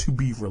going to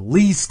be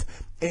released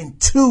in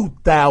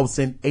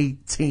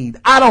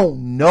 2018. I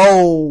don't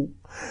know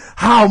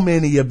how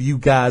many of you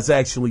guys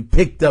actually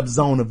picked up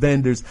Zone of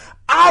Enders.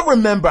 I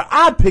remember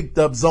I picked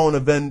up Zone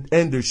of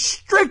Enders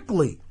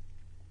strictly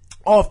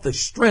off the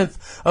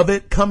strength of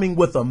it coming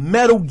with a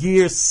Metal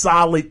Gear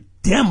Solid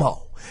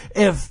demo,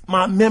 if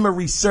my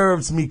memory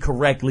serves me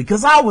correctly,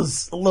 because I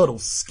was a little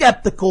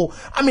skeptical.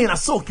 I mean, I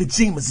saw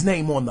Kojima's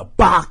name on the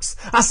box.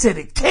 I said,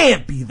 it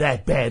can't be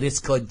that bad.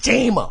 It's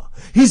Kojima.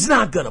 He's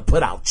not going to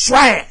put out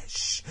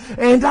trash.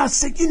 And I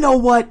said, you know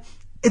what?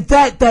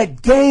 That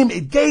game,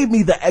 it gave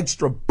me the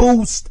extra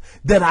boost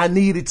that I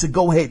needed to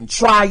go ahead and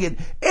try it.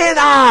 And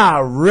I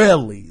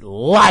really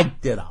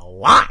liked it a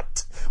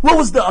lot. What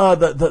was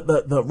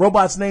the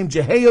robot's name?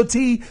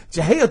 Jehayote,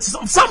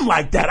 something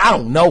like that. I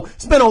don't know.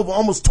 It's been over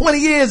almost 20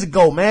 years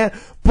ago, man.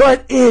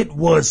 But it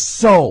was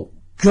so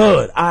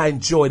good. I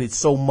enjoyed it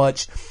so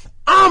much.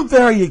 I'm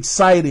very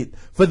excited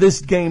for this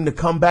game to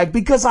come back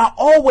because I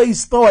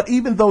always thought,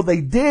 even though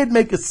they did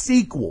make a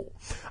sequel,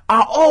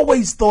 I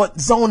always thought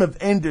Zone of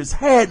Enders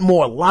had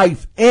more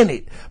life in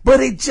it, but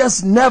it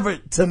just never,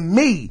 to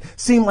me,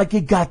 seemed like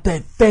it got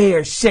that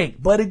fair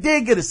shake. But it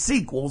did get a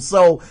sequel,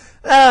 so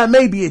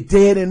maybe it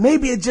did, and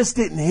maybe it just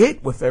didn't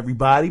hit with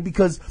everybody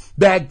because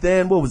back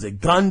then, what was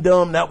it,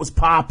 Gundam, that was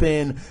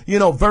popping,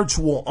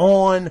 Virtual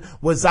On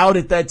was out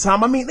at that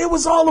time. I mean, it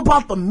was all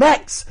about the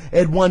mechs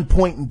at one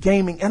point in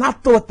gaming, and I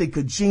thought that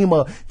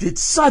Kojima did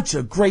such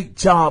a great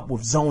job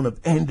with Zone of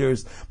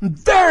Enders. I'm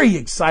very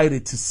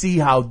excited to see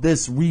how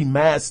this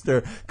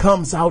remaster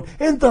comes out,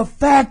 and the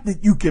fact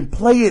that you can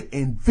play it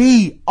in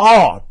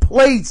VR,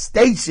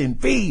 PlayStation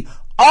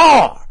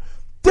VR.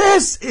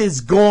 This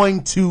is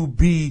going to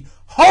be,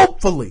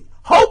 hopefully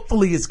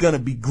it's going to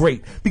be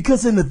great,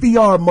 because in the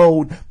VR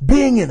mode,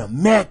 being in a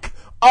mech,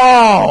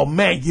 oh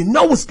man,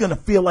 it's going to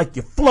feel like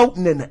you're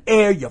floating in the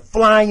air, you're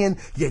flying,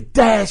 you're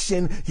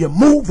dashing, you're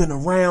moving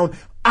around.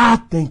 I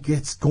think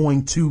it's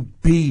going to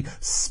be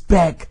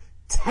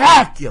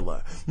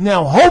spectacular.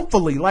 Now,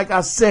 hopefully, like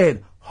I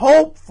said,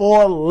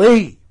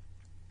 hopefully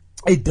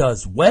it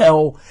does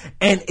well,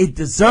 and it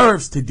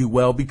deserves to do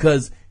well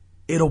because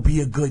it'll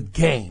be a good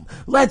game.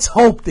 Let's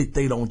hope that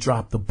they don't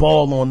drop the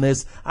ball on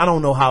this. I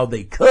don't know how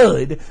they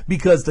could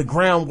because the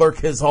groundwork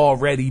has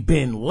already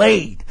been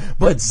laid.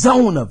 But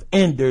Zone of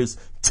Enders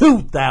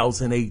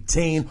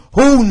 2018,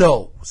 who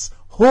knows?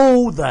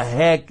 Who the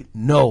heck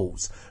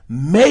knows?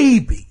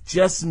 Maybe,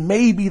 just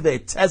maybe they're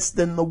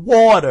testing the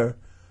water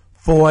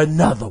for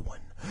another one.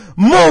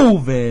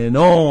 Moving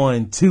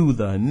on to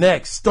the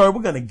next story,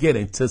 we're going to get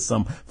into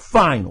some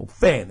Final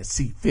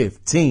Fantasy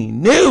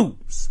 15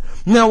 news.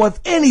 Now, if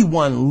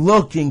anyone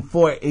looking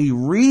for a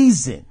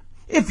reason,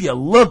 if you're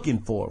looking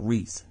for a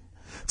reason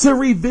To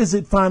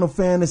revisit Final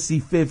Fantasy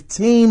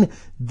 15,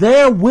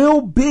 there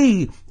will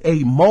be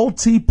a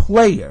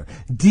multiplayer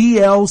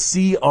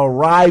DLC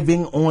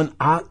arriving on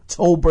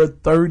October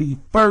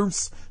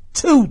 31st,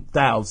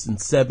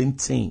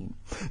 2017.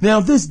 Now,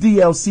 this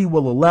DLC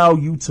will allow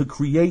you to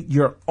create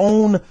your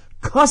own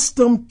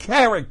custom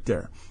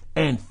character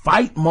and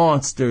fight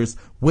monsters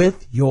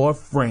with your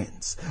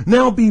friends.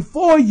 Now,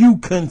 before you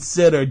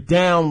consider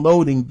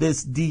downloading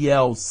this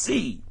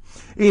DLC,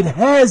 it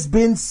has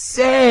been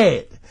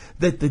said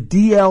that the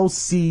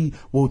DLC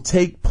will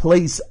take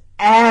place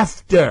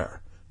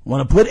after, I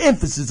want to put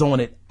emphasis on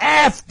it,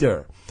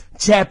 after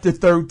Chapter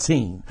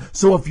 13.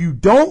 So if you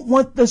don't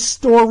want the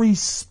story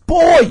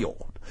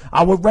spoiled,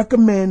 I would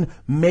recommend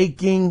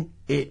making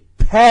it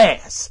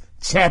past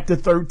Chapter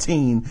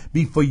 13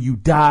 before you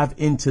dive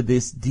into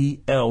this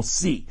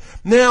DLC.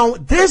 Now,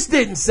 this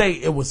didn't say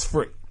it was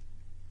free.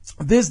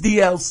 This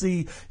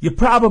DLC, you're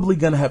probably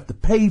going to have to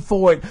pay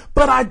for it,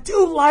 but I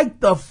do like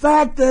the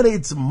fact that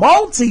it's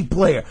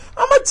multiplayer.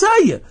 I'm going to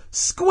tell you,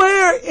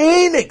 Square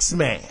Enix,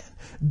 man,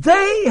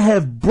 they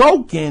have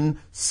broken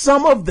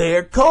some of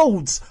their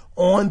codes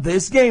on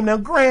this game. Now,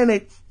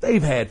 granted,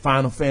 they've had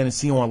Final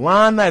Fantasy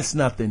Online. That's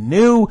nothing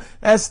new.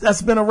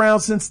 That's been around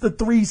since the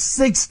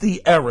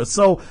 360 era.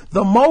 So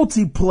the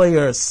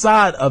multiplayer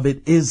side of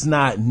it is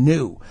not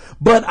new.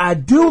 But I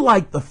do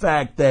like the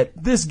fact that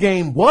this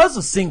game was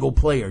a single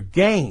player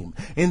game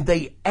and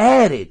they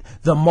added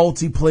the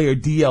multiplayer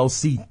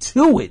DLC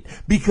to it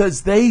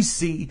because they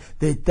see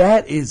that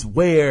that is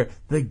where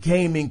the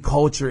gaming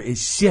culture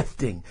is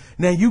shifting.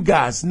 Now, you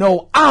guys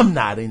know I'm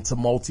not into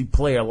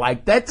multiplayer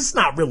like that. It's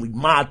not really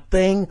my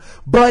thing,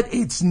 but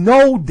it's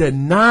no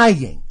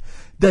denying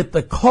that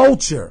the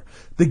culture,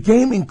 the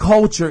gaming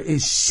culture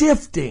is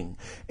shifting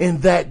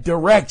in that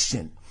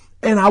direction.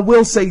 And I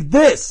will say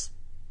this,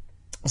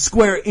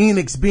 Square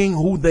Enix being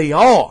who they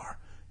are,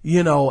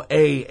 you know,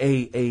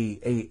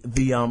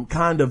 the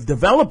kind of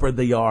developer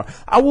they are,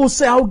 I will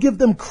say I'll give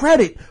them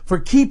credit for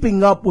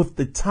keeping up with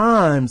the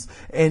times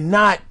and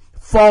not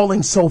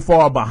falling so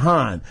far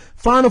behind.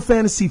 Final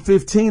Fantasy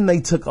 15, they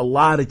took a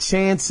lot of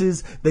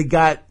chances. They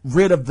got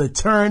rid of the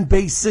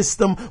turn-based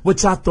system,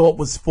 which I thought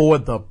was for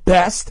the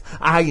best.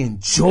 I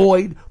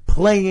enjoyed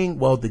playing,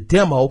 well, the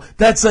demo.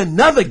 That's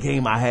another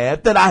game I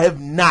have that I have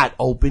not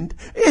opened.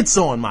 It's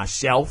on my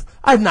shelf.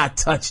 I've not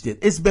touched it.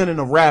 It's been in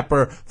a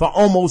wrapper for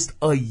almost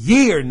a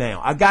year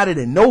now. I got it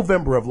in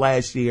November of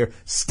last year.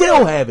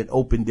 Still haven't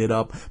opened it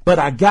up, but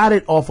I got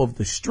it off of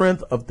the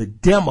strength of the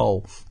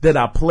demo that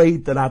I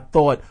played that I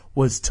thought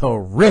was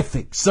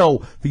terrific. So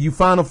for you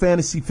Final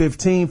Fantasy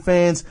 15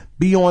 fans,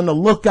 be on the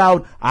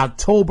lookout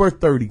October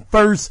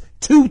 31st,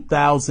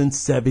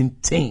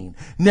 2017.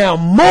 Now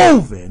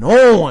moving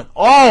on.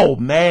 Oh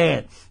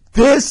man,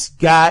 this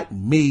got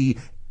me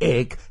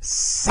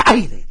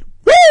excited.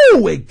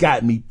 Woo! It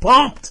got me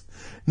pumped.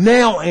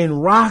 Now in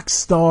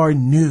Rockstar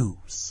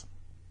news,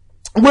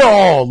 we're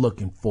all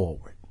looking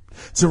forward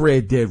to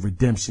Red Dead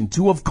Redemption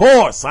 2. Of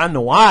course, I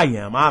know I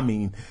am. I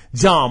mean,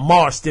 John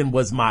Marston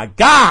was my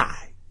guy.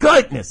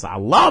 Goodness, I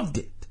loved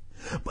it.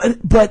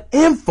 But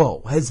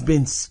info has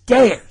been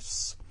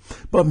scarce.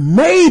 But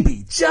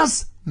maybe,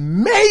 just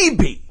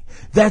maybe,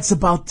 that's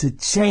about to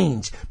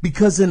change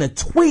because in a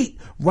tweet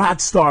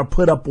Rockstar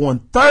put up on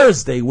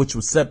Thursday, which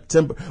was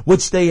September,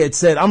 which they had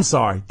said, I'm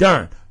sorry,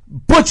 darn,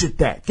 butchered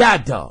that,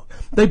 god dog.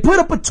 They put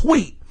up a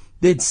tweet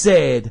that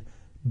said,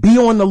 be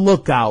on the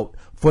lookout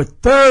for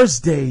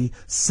Thursday,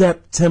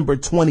 September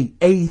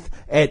 28th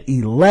at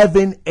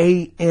 11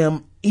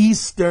 a.m.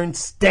 Eastern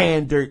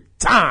Standard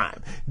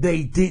Time.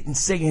 They didn't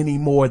say any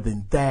more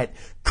than that.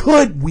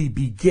 Could we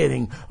be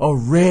getting a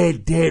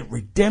Red Dead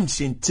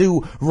Redemption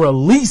 2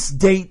 release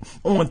date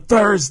on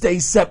Thursday,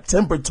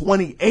 September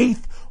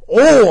 28th?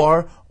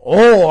 Or,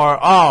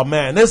 oh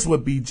man, this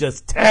would be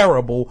just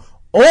terrible.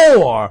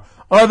 Or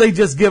are they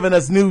just giving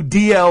us new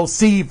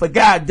DLC for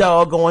god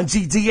dog on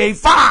GTA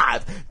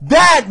 5?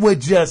 That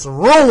would just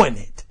ruin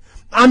it.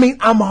 I mean,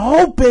 I'm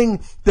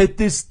hoping that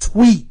this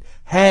tweet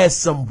has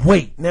some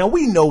weight. Now,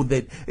 we know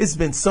that it's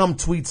been some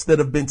tweets that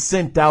have been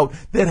sent out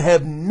that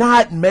have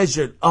not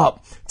measured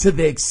up to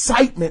the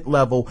excitement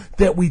level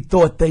that we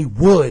thought they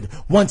would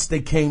once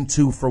they came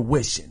to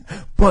fruition.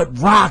 But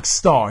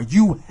Rockstar,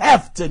 you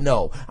have to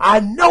know, I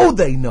know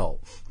they know,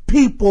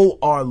 people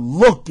are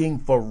looking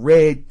for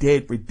Red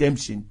Dead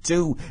Redemption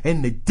 2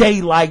 in the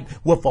daylight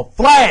with a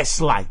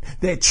flashlight.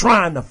 They're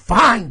trying to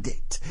find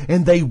it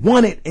and they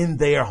want it in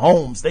their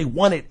homes. They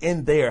want it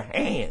in their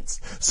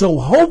hands. So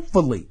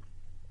hopefully,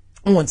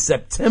 on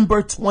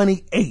September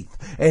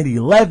 28th at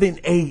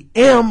 11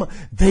 a.m.,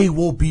 they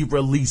will be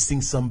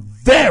releasing some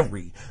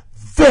very,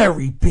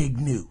 very big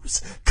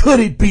news. Could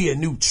it be a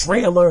new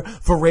trailer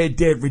for Red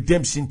Dead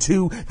Redemption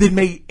 2 that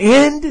may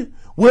end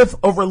with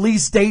a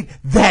release date?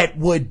 That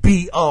would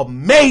be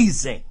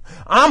amazing.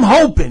 I'm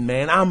hoping,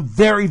 man. I'm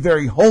very,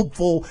 very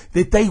hopeful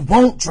that they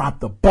won't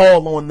drop the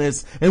ball on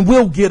this and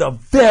we'll get a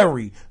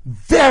very,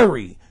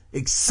 very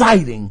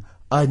exciting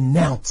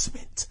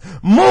announcement.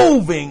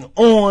 Moving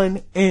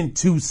on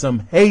into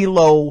some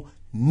Halo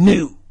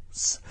news.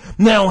 news.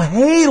 Now,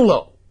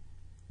 Halo,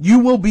 you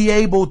will be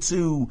able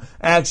to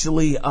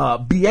actually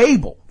God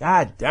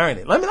darn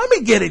it. Let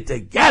me get it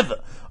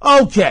together.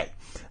 Okay.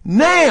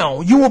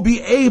 Now you will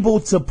be able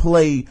to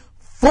play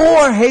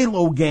 4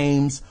 Halo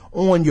games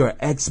on your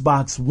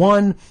Xbox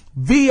One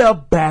via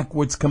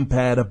backwards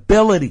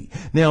compatibility.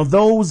 Now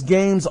those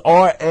games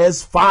are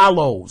as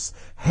follows: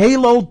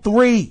 Halo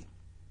 3,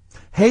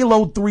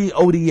 Halo 3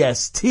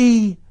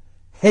 ODST,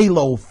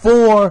 Halo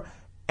 4,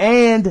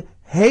 and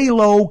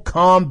Halo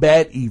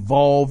Combat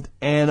Evolved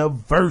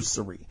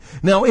Anniversary.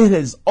 Now, it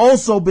has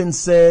also been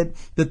said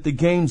that the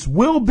games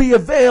will be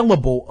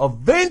available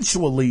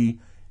eventually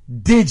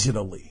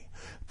digitally.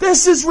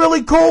 This is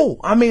really cool.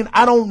 I mean,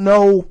 I don't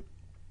know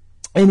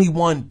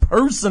anyone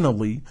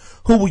personally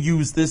who will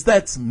use this.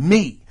 That's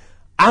me.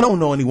 I don't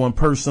know anyone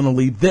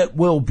personally that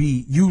will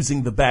be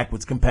using the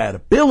backwards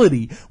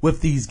compatibility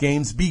with these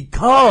games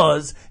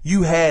because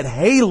you had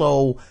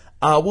Halo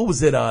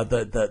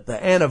the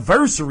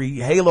anniversary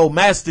Halo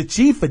Master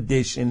Chief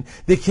Edition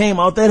that came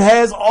out that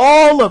has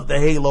all of the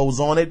Halos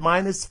on it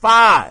minus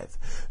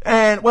 5.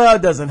 And, well,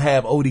 it doesn't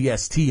have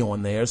ODST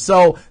on there.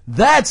 So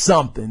that's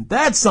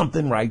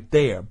something right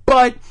there.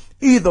 But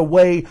either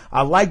way,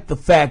 I like the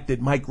fact that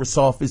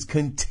Microsoft is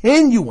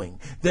continuing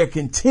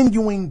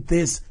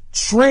this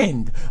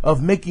trend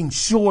of making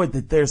sure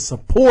that they're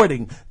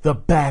supporting the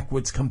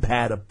backwards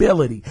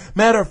compatibility.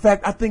 Matter of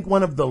fact, I think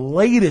one of the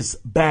latest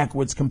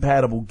backwards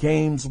compatible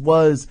games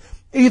was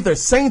either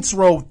Saints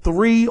Row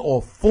 3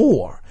 or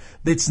 4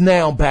 that's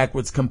now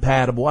backwards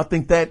compatible. I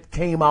think that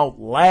came out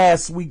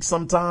last week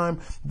sometime,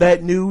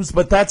 that news,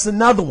 but that's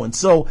another one.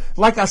 So,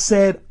 like I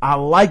said, I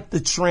like the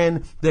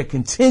trend. They're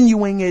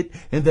continuing it,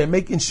 and they're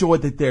making sure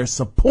that they're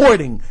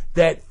supporting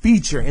that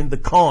feature in the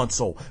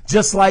console,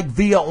 just like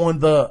via on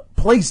the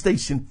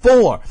PlayStation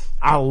 4.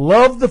 I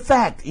love the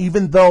fact,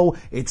 even though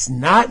it's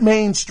not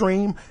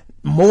mainstream,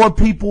 more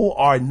people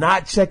are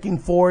not checking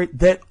for it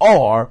that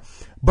are.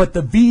 But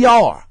the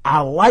VR, I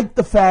like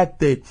the fact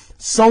that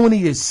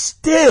Sony is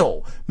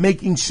still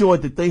making sure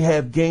that they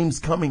have games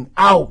coming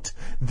out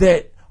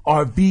that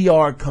are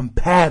VR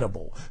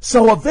compatible.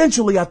 So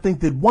eventually I think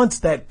that once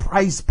that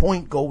price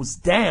point goes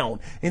down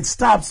and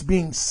stops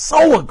being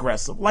so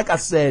aggressive, like I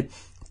said,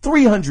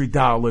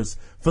 $300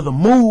 for the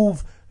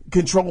Move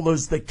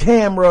controllers, the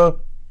camera,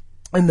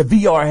 and the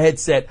VR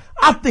headset,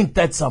 I think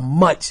that's a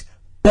much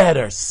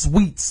better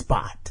sweet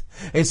spot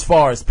as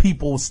far as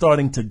people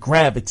starting to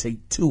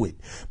gravitate to it.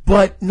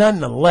 But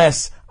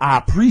nonetheless, I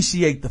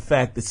appreciate the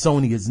fact that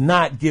Sony is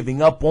not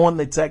giving up on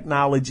the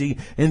technology,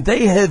 and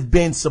they have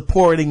been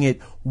supporting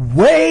it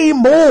way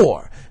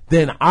more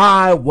than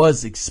I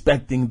was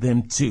expecting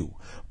them to.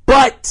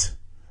 But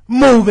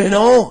moving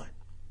on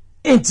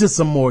into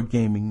some more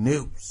gaming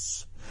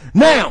news.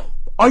 Now,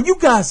 are you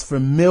guys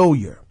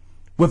familiar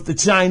with the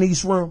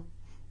Chinese room?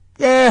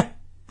 Yeah,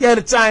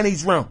 the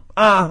Chinese room.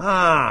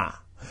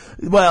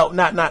 Well,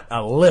 not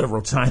a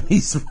literal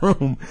Chinese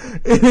room.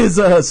 It is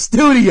a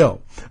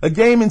studio, a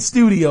gaming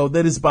studio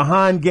that is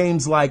behind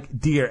games like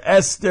Dear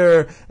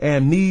Esther,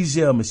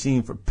 Amnesia, A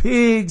Machine for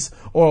Pigs,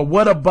 or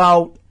what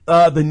about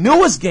the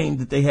newest game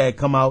that they had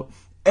come out,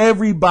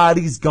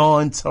 Everybody's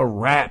Gone to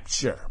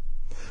Rapture.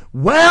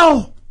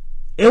 Well,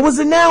 it was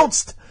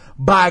announced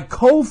by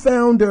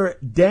co-founder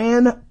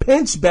Dan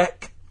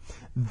Pinchbeck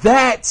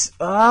that,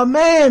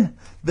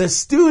 the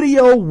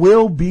studio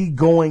will be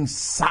going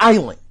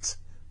silent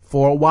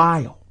for a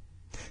while.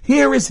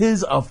 Here is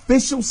his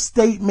official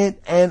statement,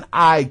 and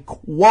I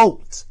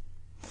quote,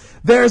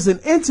 "There's an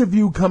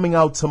interview coming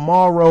out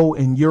tomorrow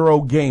in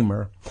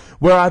Eurogamer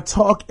where I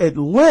talk at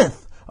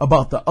length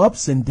about the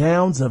ups and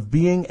downs of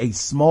being a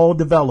small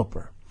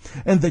developer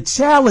and the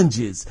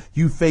challenges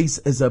you face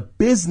as a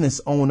business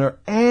owner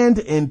and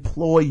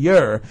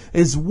employer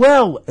as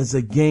well as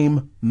a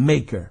game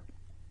maker.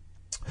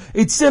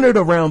 It's centered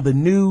around the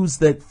news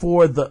that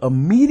for the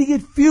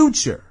immediate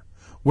future,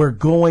 we're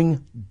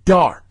going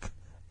dark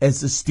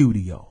as a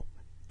studio."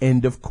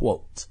 End of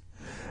quote.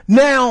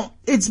 Now,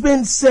 it's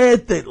been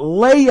said that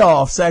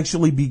layoffs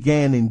actually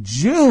began in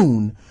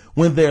June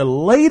when their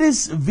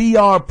latest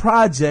VR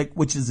project,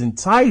 which is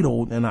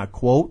entitled, and I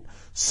quote,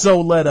 "So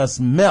Let Us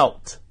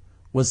Melt,"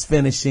 was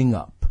finishing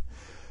up.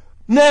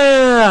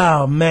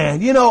 Now,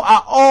 man,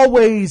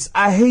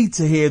 I hate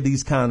to hear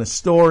these kind of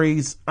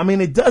stories. I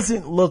mean, it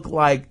doesn't look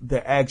like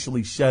they're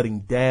actually shutting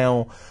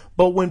down,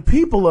 but when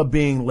people are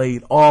being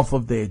laid off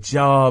of their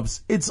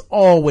jobs, it's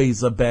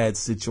always a bad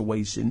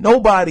situation.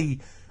 Nobody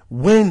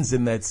wins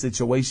in that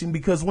situation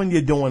because when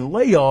you're doing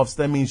layoffs,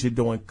 that means you're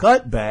doing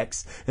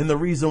cutbacks. And the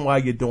reason why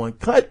you're doing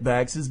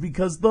cutbacks is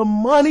because the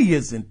money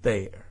isn't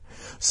there.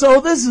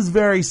 So this is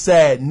very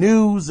sad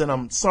news, and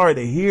I'm sorry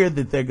to hear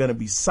that they're going to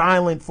be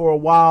silent for a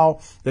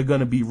while. They're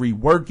going to be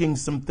reworking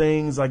some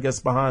things, I guess,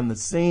 behind the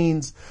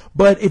scenes.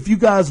 But if you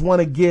guys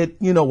want to get,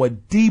 a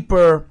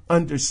deeper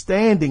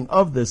understanding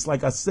of this,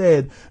 like I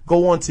said,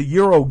 go on to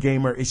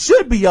Eurogamer. It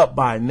should be up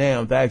by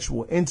now, the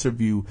actual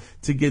interview,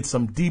 to get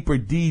some deeper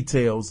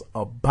details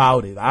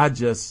about it. I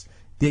just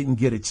didn't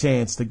get a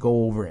chance to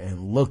go over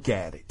and look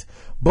at it.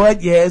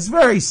 But yeah, it's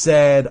very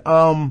sad.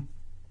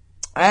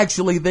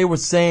 Actually, they were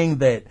saying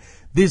that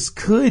this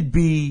could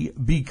be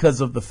because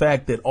of the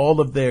fact that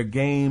all of their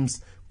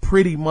games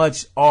pretty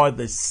much are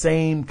the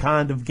same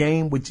kind of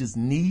game, which is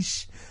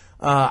niche.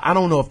 I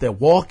don't know if they're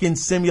walking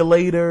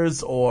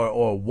simulators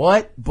or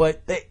what,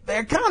 but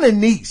they're kind of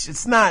niche.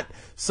 It's not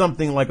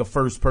something like a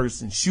first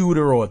person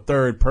shooter or a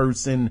third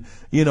person,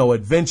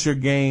 adventure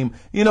game.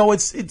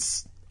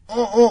 It's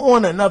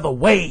on another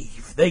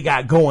wave they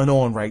got going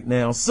on right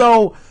now.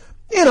 So,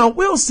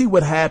 we'll see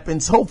what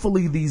happens.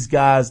 Hopefully these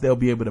guys, they'll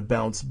be able to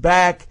bounce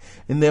back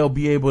and they'll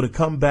be able to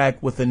come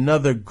back with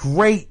another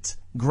great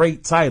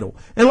title.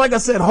 And like I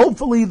said,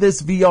 hopefully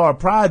this VR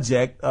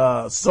project,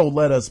 So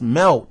Let Us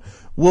Melt,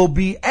 will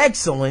be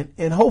excellent,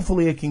 and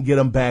hopefully it can get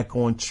them back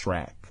on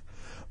track.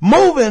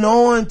 Moving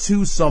on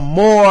to some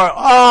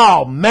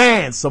more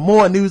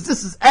news.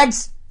 This is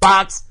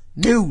Xbox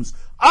news.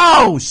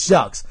 Oh,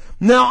 shucks.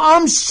 Now,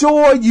 I'm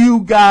sure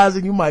you guys,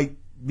 and you might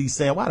be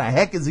saying, why the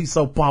heck is he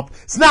so pumped?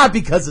 It's not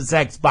because it's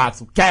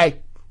Xbox,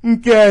 okay?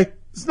 Okay?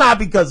 It's not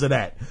because of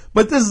that.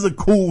 But this is a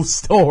cool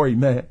story,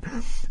 man.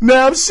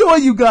 Now, I'm sure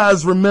you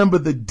guys remember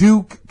the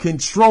Duke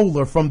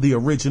controller from the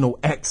original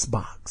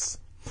Xbox.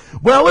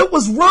 Well, it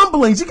was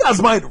rumblings. You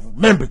guys might have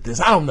remembered this.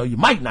 I don't know. You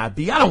might not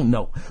be. I don't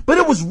know. But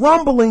it was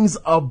rumblings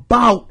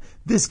about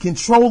this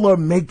controller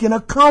making a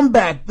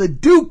comeback, the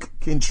Duke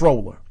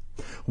controller.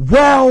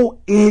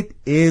 Well, it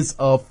is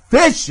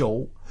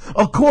official,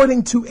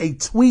 according to a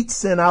tweet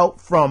sent out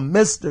from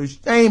Mr.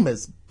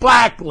 Seamus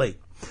Blackley,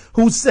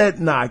 who said,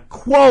 and I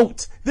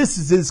quote, this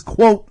is his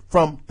quote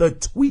from the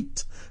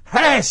tweet,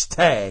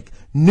 hashtag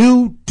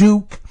new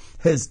Duke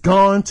has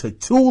gone to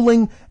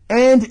tooling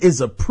and is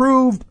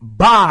approved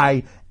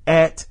by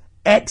at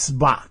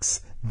Xbox.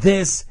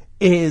 This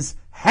is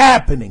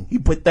happening. He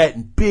put that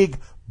in big,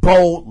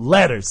 bold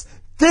letters.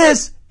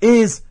 This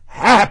is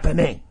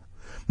happening.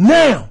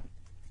 Now,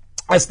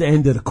 that's the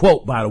end of the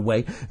quote, by the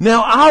way.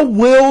 Now, I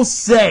will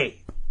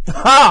say,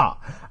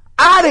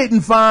 I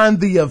didn't find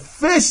the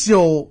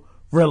official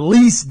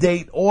release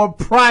date or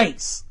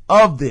price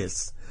of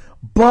this,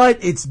 but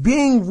it's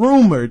being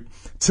rumored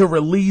to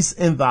release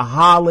in the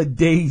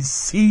holiday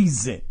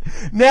season.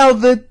 Now,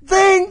 the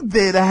thing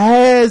that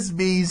has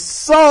me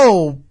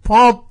so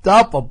pumped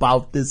up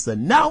about this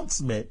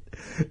announcement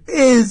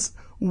is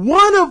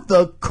one of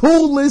the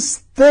coolest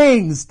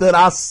things that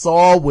I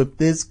saw with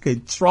this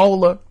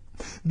controller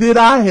that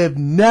I have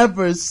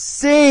never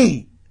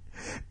seen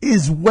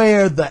is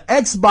where the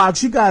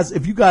Xbox,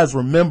 if you guys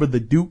remember the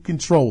Duke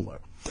controller,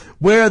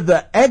 where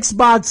the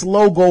Xbox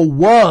logo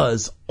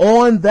was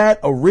on that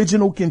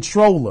original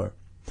controller,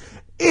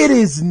 it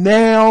is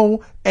now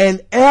an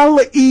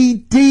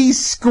LED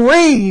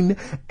screen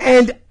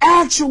and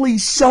actually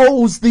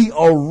shows the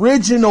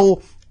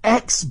original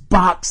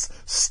Xbox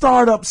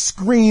startup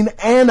screen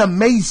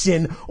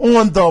animation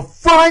on the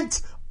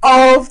front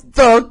of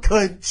the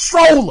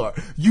controller.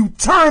 You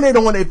turn it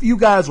on. If you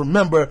guys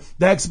remember,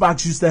 the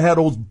Xbox used to have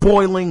those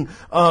boiling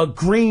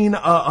green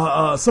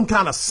some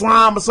kind of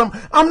slime or something.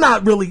 I'm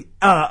not really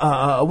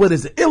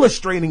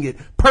illustrating it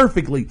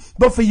perfectly,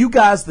 but for you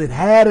guys that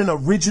had an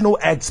original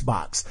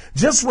Xbox,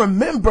 just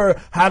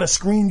remember how the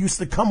screen used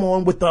to come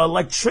on with the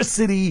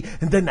electricity,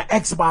 and then the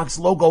Xbox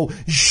logo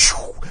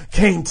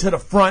came to the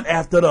front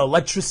after the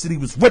electricity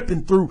was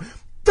whipping through.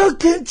 The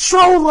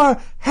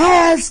controller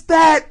has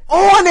that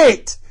on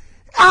it.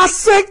 I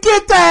said,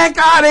 get the heck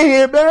out of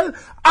here, man.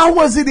 I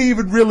wasn't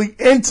even really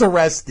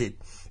interested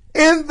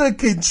in the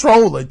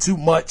controller too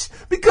much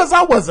because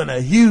I wasn't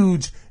a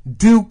huge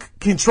Duke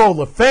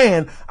controller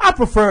fan. I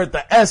preferred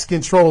the S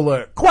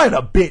controller quite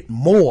a bit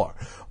more.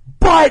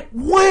 But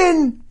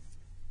when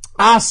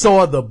I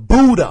saw the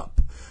boot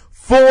up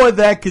for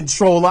that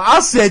controller, I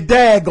said,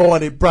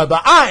 daggone it, brother,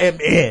 I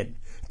am in.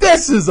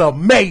 This is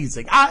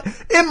amazing.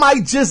 It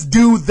might just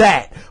do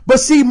that. But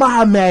see,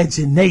 my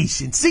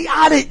imagination,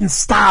 I didn't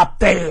stop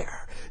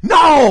there.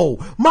 No,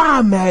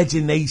 my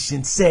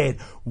imagination said,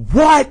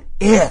 what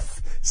if,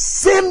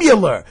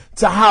 similar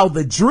to how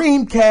the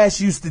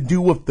Dreamcast used to do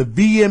with the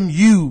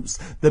VMUs,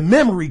 the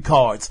memory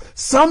cards,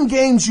 some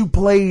games you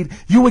played,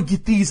 you would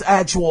get these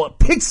actual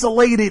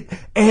pixelated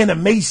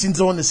animations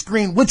on the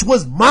screen, which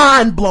was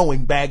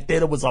mind-blowing back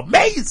then. It was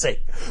amazing,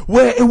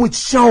 where it would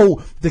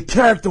show the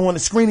character on the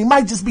screen. He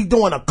might just be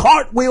doing a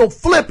cartwheel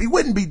flip. He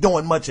wouldn't be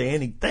doing much of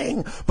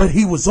anything, but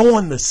he was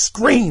on the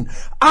screen.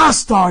 I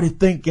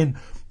started thinking,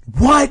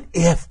 what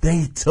if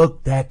they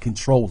took that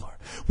controller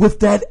with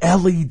that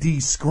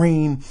LED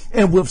screen,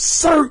 and with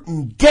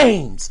certain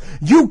games,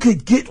 you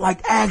could get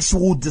like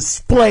actual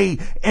display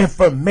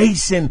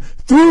information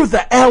through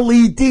the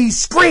LED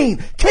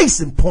screen? Case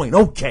in point,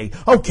 okay,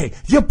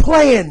 you're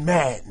playing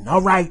Madden,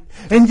 all right?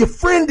 And your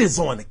friend is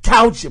on the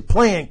couch, you're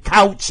playing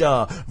couch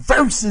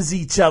versus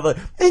each other,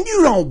 and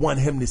you don't want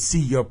him to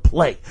see your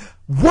play.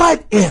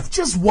 What if,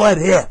 just what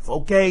if,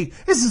 okay?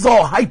 This is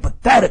all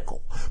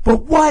hypothetical.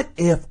 But what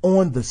if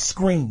on the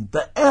screen,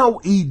 the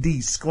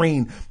LED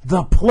screen,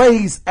 the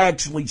plays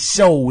actually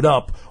showed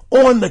up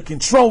on the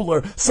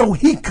controller so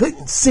he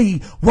couldn't see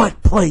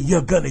what play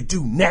you're gonna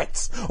do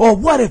next? Or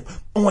what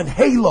if on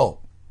Halo,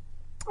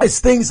 as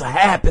things are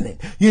happening,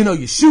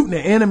 you're shooting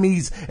at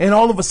enemies and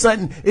all of a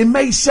sudden it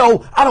may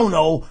show, I don't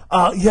know,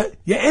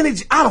 your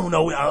energy, I don't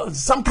know,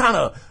 some kind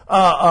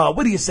of,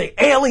 what do you say,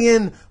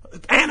 alien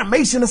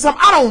animation or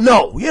something. I don't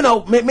know,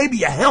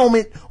 maybe a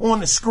helmet on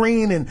the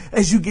screen, and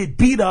as you get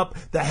beat up,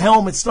 the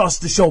helmet starts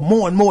to show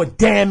more and more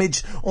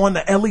damage on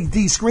the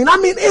LED screen. I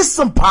mean, it's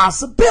some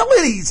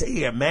possibilities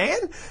here, man.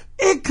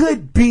 It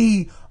could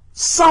be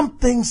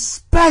something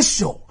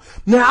special.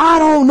 Now, I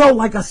don't know,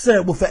 like I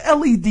said, with an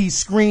LED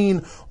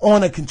screen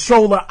on a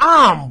controller,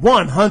 I'm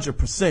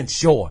 100%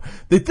 sure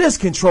that this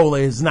controller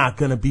is not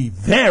going to be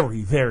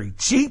very, very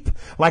cheap.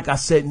 Like I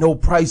said, no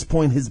price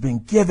point has been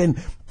given,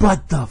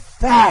 but the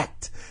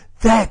fact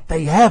that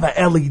they have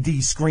an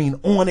LED screen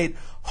on it,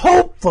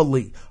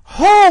 hopefully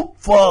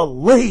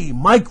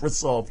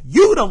Microsoft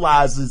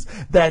utilizes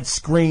that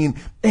screen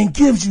and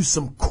gives you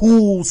some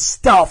cool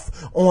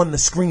stuff on the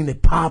screen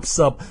that pops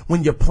up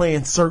when you're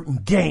playing certain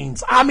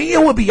games. I mean,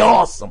 it would be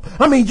awesome.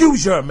 I mean,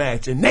 use your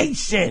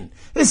imagination.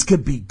 This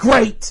could be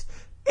great.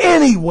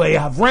 Anyway,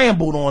 I've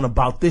rambled on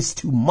about this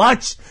too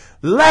much.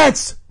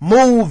 Let's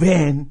move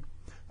in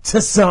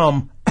to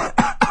some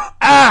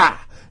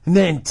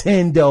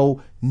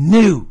Nintendo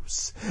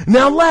news.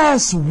 Now,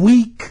 last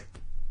week,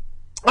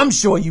 I'm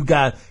sure you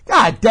guys,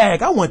 God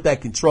dang, I want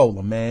that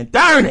controller, man.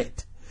 Darn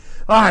it.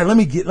 All right, let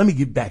me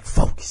get back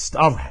focused.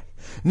 All right.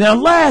 Now,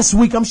 last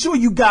week, I'm sure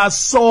you guys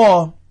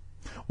saw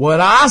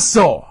what I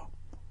saw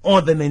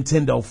on the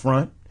Nintendo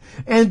front.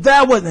 And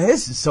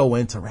this is so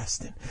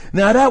interesting.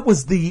 Now, that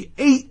was the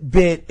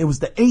 8-bit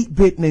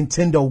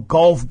Nintendo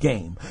golf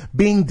game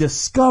being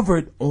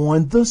discovered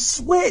on the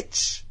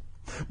Switch.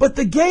 But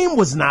the game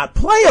was not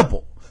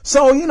playable.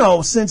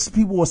 So, since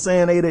people were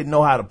saying they didn't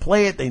know how to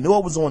play it, they knew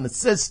it was on the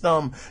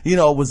system, it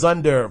was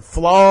under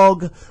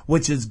FLOG,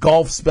 which is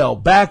golf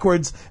spelled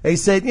backwards. They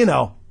said,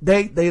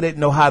 they didn't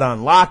know how to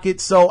unlock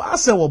it. So I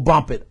said, well,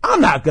 bump it.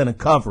 I'm not going to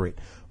cover it.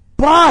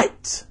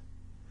 But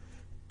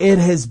it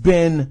has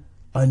been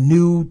a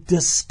new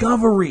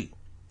discovery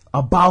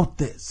about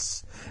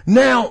this.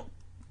 Now,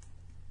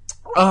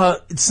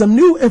 some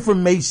new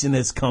information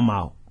has come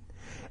out.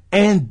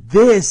 And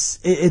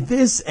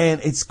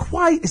it's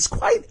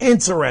quite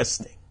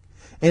interesting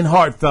and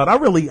heartfelt. I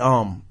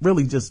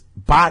really just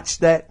botched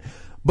that.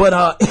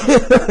 But,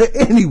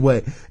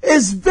 anyway,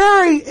 it's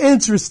very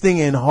interesting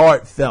and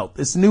heartfelt.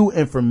 This new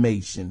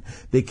information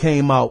that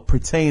came out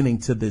pertaining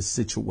to this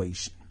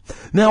situation.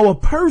 Now, a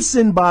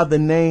person by the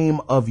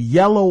name of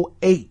Yellow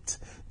 8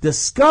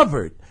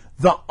 discovered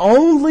the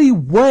only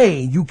way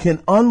you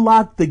can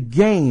unlock the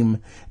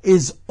game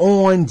is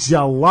on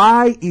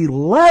July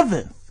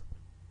 11th.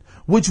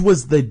 Which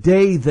was the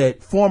day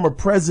that former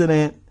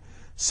President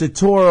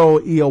Satoru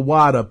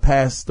Iwata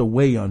passed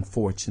away,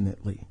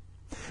 unfortunately.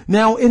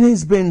 Now, it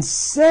has been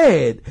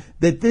said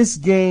that this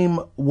game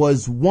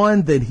was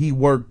one that he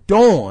worked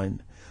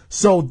on.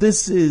 So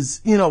this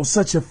is,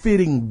 such a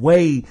fitting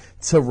way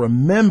to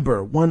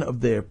remember one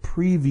of their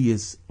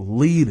previous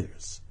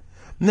leaders.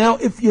 Now,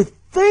 if you're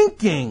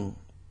thinking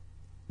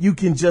you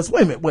can just,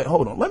 wait,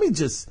 hold on. Let me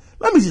just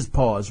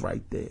pause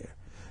right there.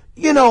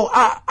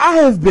 I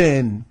have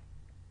been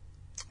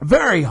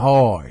very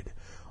hard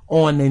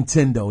on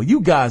Nintendo.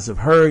 You guys have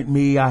heard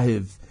me. I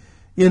have,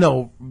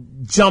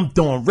 jumped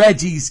on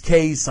Reggie's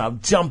case.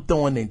 I've jumped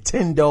on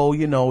Nintendo,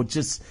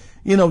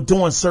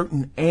 doing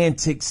certain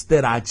antics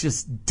that I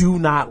just do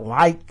not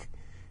like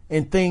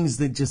and things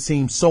that just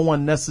seem so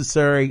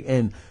unnecessary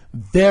and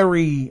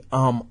very,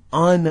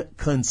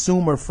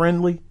 unconsumer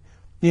friendly.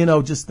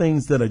 Just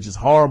things that are just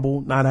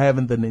horrible, not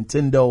having the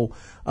Nintendo,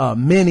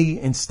 Mini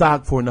in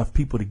stock for enough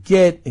people to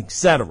get,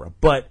 etc.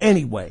 But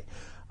anyway,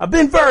 I've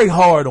been very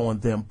hard on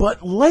them,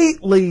 but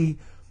lately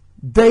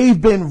they've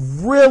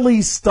been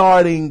really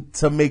starting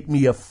to make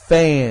me a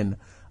fan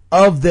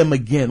of them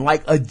again,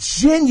 like a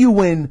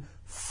genuine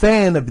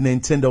fan of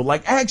Nintendo,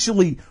 like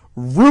actually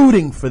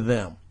rooting for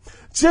them.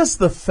 Just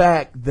the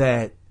fact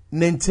that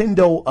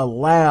Nintendo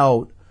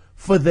allowed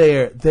for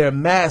their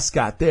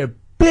mascot, their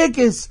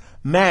biggest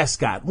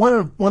mascot,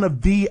 one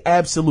of the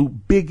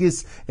absolute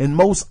biggest and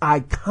most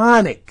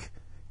iconic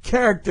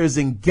characters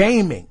in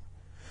gaming,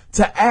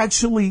 to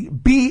actually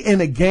be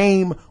in a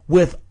game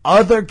with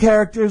other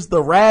characters,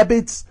 the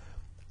rabbits.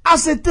 I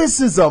said, this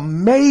is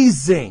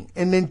amazing.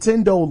 And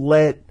Nintendo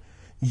let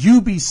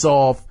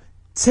Ubisoft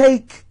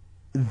take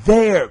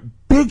their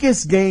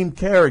biggest game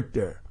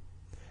character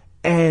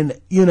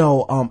and,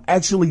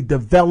 actually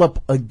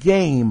develop a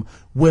game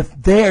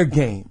with their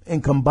game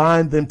and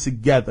combine them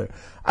together.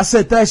 I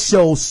said, that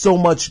shows so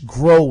much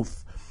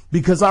growth,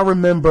 because I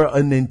remember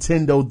a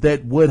Nintendo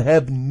that would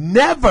have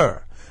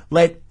never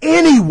let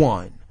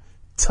anyone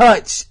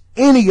touch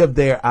any of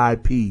their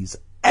IPs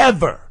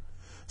ever.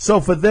 So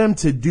for them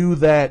to do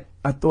that,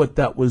 I thought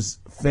that was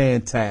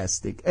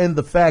fantastic. And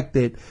the fact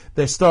that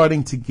they're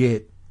starting to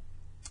get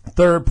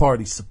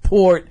third-party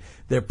support.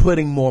 They're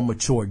putting more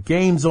mature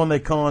games on their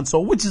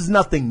console, which is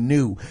nothing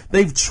new.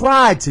 They've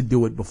tried to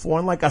do it before,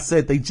 and like I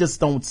said, they just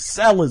don't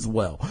sell as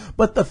well.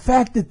 But the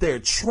fact that they're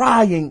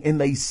trying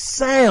and they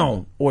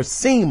sound, or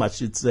seem, I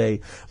should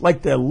say,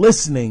 like they're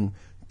listening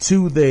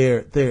to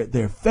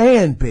their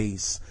fan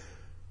base,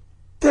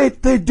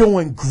 they're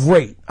doing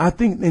great. I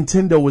think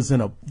Nintendo is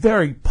in a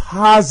very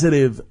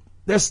positive,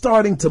 they're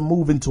starting to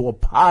move into a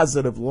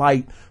positive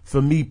light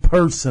for me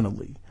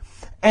personally.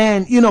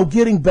 And,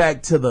 getting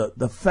back to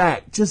the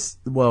fact,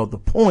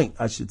 the point,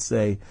 I should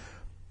say,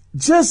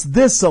 just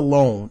this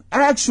alone,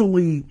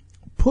 actually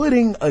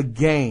putting a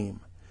game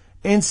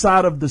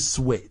inside of the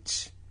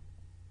Switch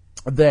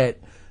that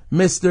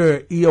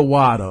Mr.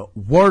 Iwata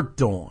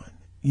worked on,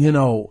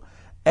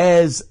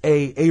 as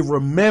a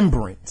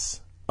remembrance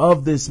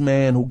of this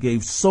man who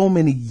gave so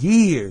many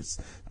years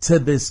to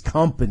this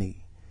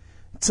company,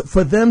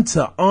 for them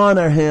to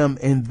honor him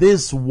in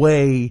this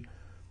way,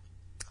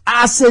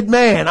 I said,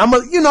 man, I'm a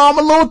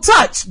little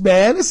touched,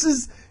 man. This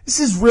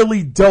is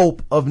really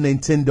dope of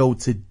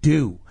Nintendo to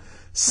do.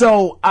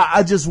 So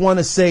I just want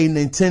to say,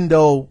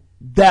 Nintendo,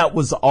 that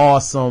was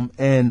awesome,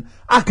 and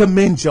I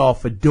commend y'all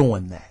for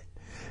doing that.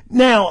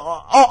 Now,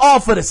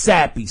 off of the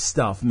sappy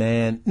stuff,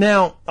 man.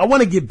 Now, I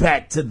want to get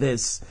back to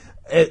this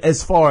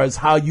as far as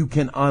how you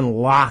can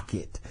unlock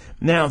it.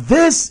 Now,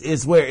 this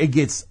is where it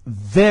gets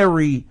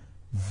very,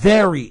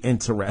 very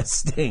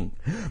interesting.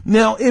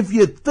 Now, if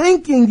you're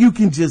thinking you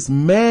can just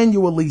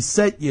manually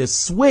set your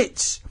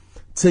Switch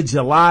to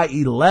July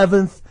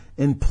 11th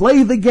and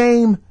play the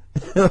game,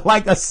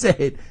 like I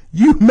said,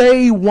 you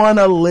may want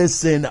to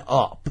listen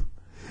up.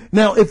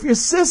 Now, if your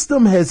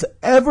system has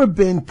ever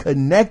been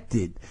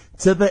connected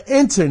to the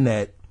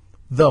internet,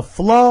 the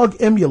Flog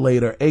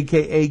emulator,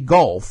 aka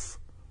Golf,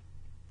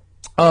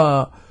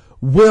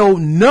 will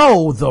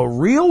know the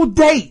real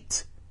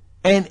date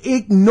and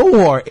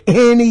ignore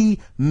any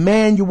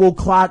manual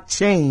clock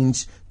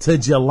change to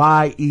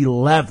July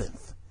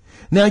 11th.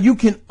 Now, you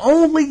can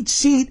only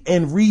cheat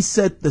and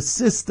reset the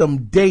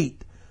system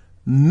date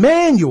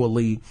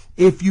manually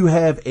if you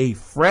have a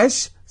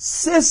fresh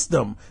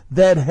system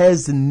that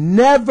has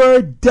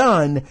never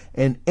done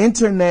an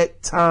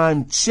internet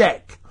time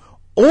check,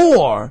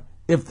 or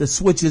if the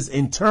Switch's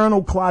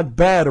internal clock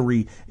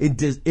battery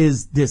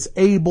is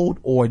disabled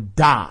or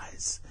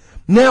dies.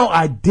 Now,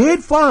 I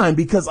did find,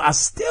 because I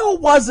still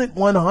wasn't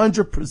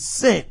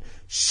 100%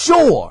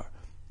 sure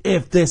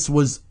if this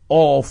was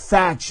all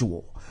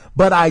factual,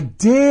 but I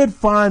did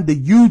find a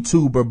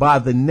YouTuber by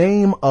the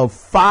name of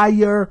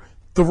Fire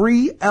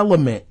 3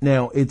 Element.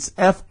 Now, it's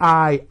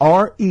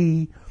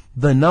FIRE,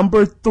 the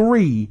number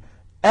 3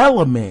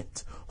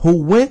 Element,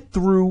 who went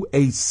through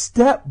a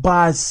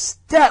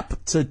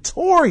step-by-step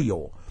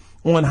tutorial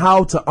on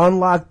how to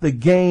unlock the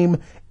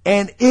game,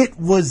 and it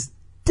was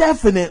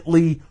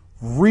definitely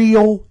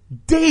real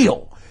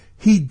deal.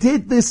 He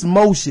did this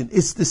motion.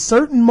 It's the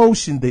certain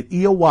motion that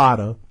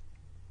Mr.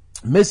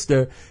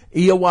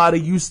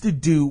 Iwata used to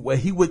do, where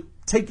he would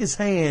take his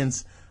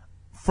hands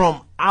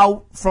from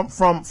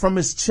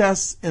his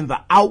chest in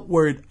the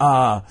outward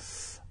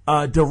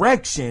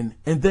direction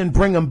and then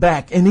bring them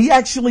back. And he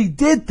actually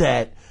did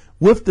that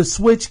with the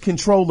Switch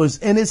controllers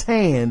in his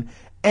hand,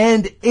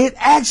 and it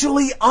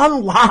actually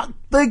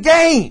unlocked the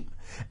game.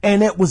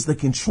 And it was the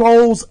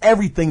controls,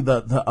 everything,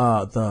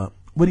 the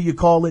what do you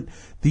call it?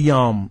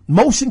 The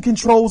motion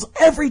controls,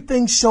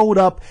 everything showed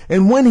up,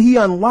 and when he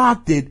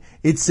unlocked it,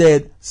 it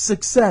said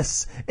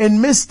success.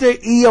 And Mr.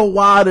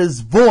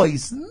 Iwata's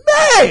voice,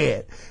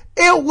 man,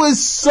 it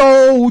was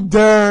so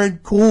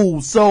darn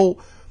cool.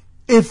 So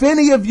if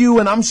any of you,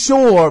 and I'm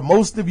sure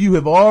most of you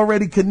have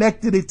already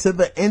connected it to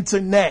the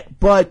internet,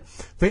 but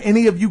for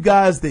any of you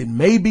guys that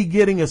may be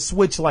getting a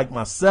Switch like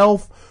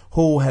myself,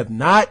 who have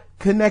not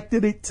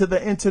connected it to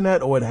the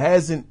internet, or it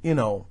hasn't,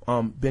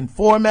 been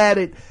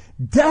formatted,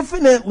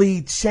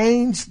 definitely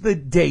change the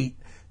date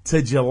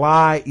to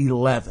July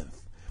 11th,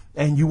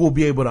 and you will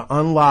be able to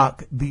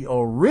unlock the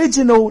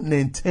original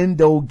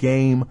Nintendo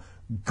game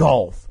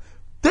Golf.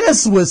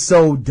 This was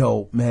so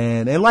dope,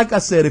 man. And like I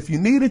said, if you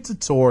need a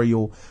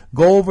tutorial,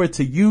 go over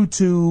to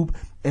YouTube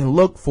and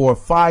look for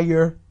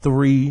Fire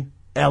 3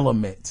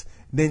 Element.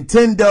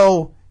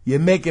 Nintendo, you're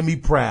making me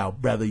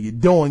proud, brother. You're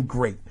doing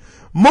great.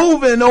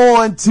 Moving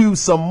on to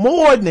some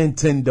more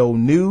Nintendo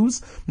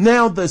news.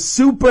 Now, the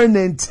Super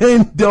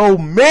Nintendo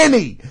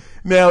Mini.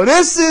 Now,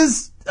 this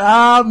is,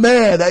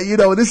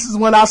 this is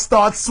when I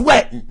start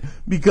sweating,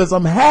 because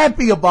I'm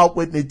happy about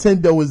what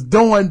Nintendo is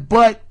doing,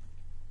 but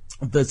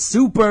the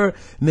Super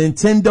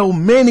Nintendo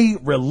Mini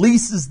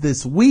releases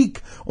this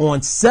week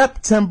on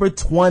September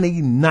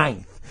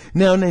 29th.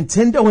 Now,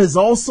 Nintendo has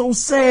also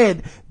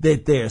said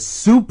that their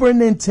Super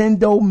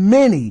Nintendo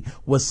Mini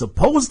was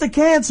supposed to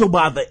cancel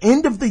by the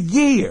end of the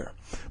year,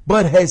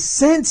 but has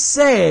since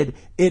said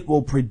it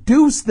will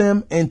produce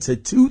them into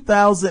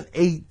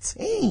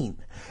 2018.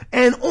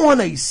 And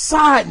on a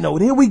side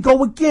note, here we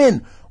go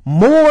again,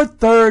 more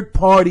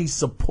third-party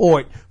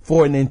support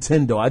for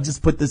Nintendo. I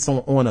just put this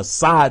on a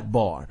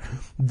sidebar.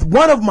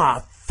 One of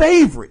my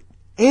favorite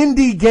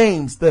indie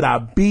games that I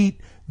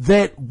beat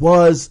that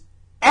was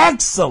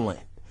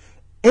excellent.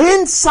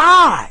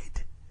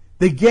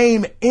 The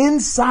game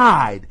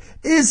Inside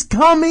is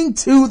coming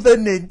to the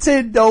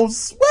Nintendo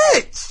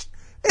Switch.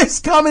 It's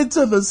coming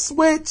to the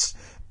Switch.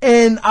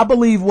 And I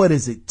believe,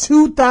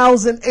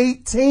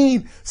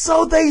 2018.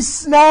 So they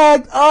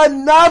snagged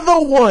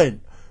another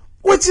one,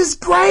 which is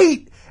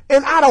great.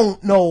 And I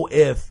don't know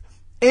if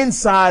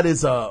Inside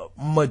is a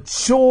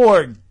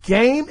mature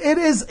game. It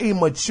is a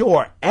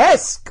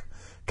mature-esque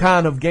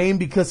kind of game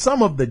because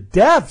some of the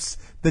deaths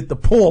that the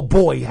poor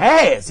boy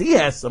has, he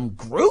has some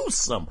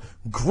gruesome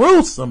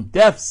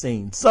death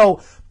scenes.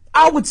 So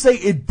I would say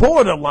it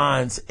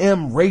borderlines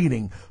M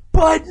rating.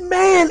 But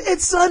man,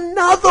 it's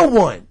another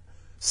one.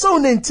 So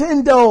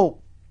Nintendo,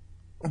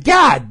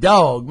 God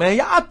dog,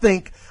 man, I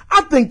think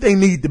they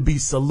need to be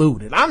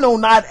saluted. I know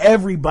not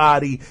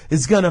everybody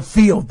is going to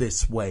feel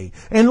this way.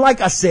 And like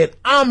I said,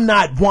 I'm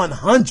not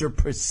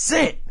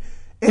 100%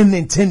 in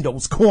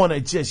Nintendo's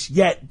corner just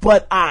yet,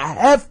 but I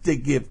have to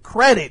give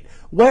credit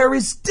where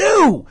it's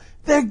due.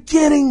 They're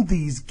getting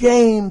these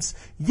games.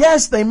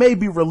 Yes, they may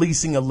be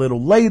releasing a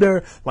little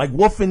later, like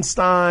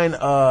Wolfenstein,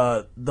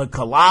 the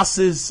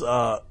Colossus,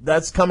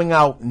 that's coming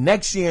out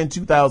next year in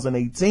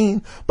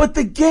 2018. But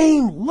the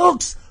game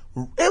looks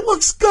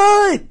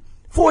good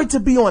for it to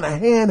be on a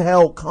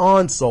handheld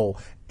console.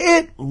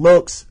 It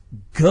looks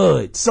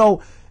good.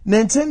 So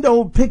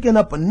Nintendo picking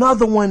up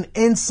another one,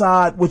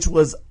 Inside, which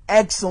was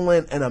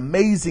excellent, an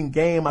amazing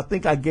game. I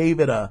think I gave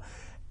it a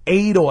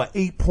 8 or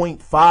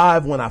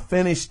 8.5 when I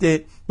finished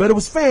it, but it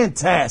was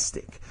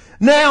fantastic.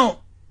 Now,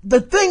 the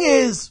thing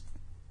is,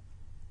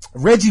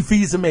 Reggie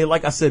Fils-Aimé,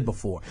 like I said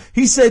before,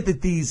 he said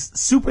that these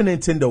Super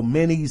Nintendo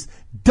Minis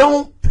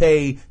don't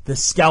pay the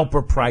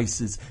scalper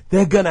prices.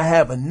 They're gonna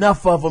have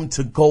enough of them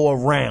to go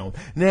around.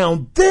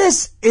 Now,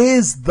 this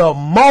is the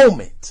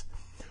moment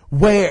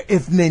where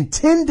if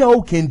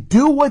Nintendo can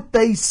do what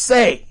they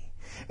say,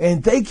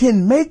 and they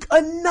can make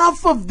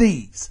enough of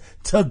these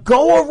to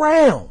go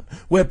around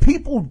where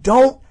people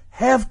don't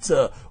have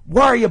to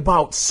worry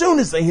about soon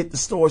as they hit the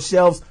store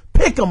shelves,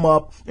 pick them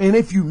up. And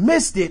if you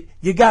missed it,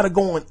 you got to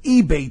go on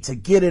eBay to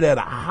get it at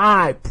a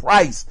high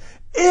price.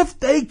 If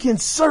they can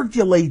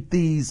circulate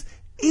these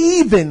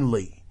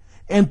evenly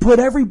and put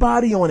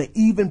everybody on an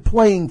even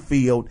playing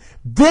field,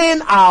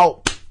 then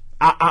I'll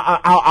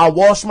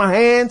wash my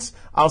hands.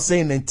 I'll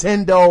say,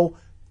 Nintendo,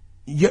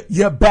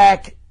 you're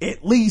back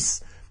at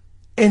least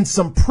in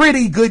some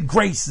pretty good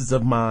graces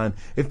of mine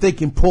if they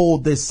can pull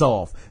this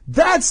off.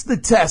 That's the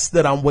test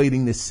that I'm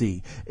waiting to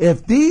see.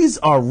 If these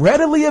are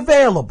readily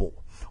available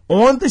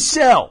on the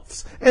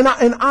shelves, and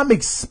I'm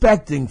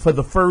expecting for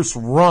the first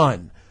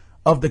run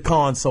of the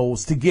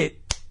consoles to get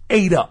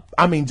ate up.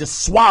 I mean, just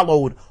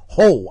swallowed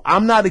whole.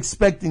 I'm not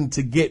expecting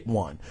to get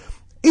one.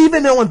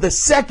 Even on the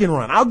second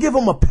run, I'll give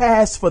them a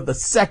pass for the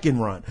second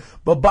run.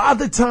 But by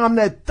the time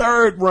that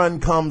third run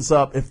comes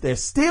up, if they're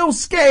still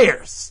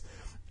scarce,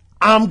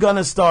 I'm going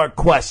to start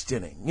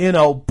questioning,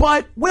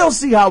 but we'll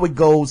see how it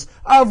goes.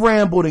 I've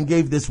rambled and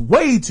gave this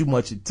way too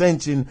much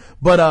attention,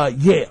 but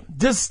yeah,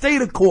 just stay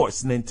the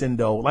course,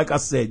 Nintendo. Like I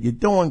said, you're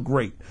doing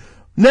great.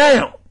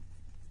 Now,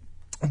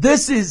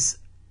 this is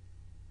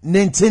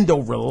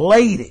Nintendo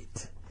related,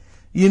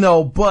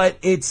 but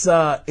it's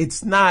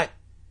not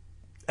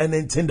a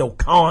Nintendo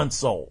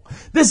console.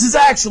 This is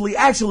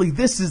actually,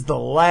 this is the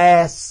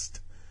last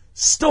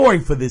story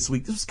for this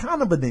week. This was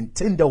kind of a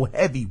Nintendo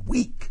heavy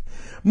week.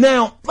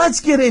 Now,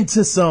 let's get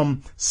into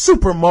some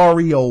Super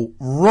Mario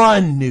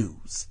Run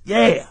news.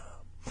 Yeah.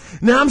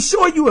 Now, I'm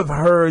sure you have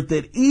heard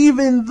that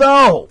even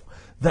though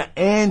the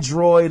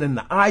Android and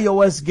the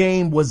iOS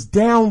game was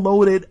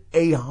downloaded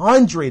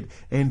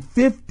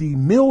 150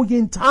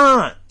 million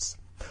times,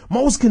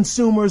 most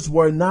consumers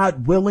were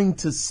not willing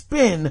to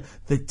spend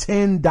the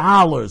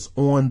 $10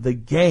 on the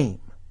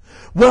game.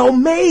 Well,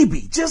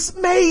 maybe, just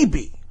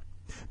maybe,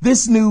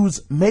 this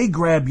news may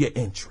grab your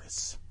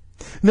interest.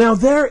 Now,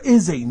 there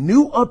is a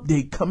new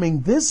update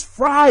coming this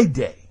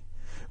Friday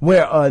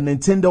where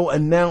Nintendo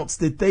announced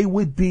that they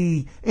would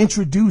be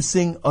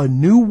introducing a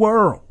new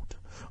world,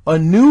 a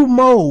new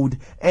mode,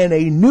 and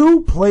a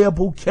new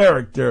playable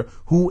character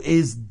who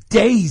is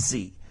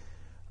Daisy.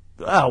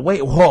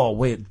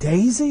 Wait,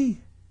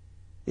 Daisy?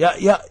 Yeah.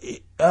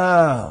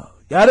 Y'all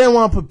didn't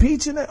want to put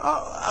Peach in there?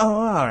 Oh,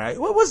 all right.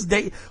 Who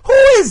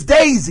is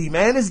Daisy,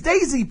 man? Is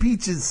Daisy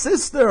Peach's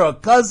sister or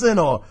cousin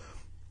or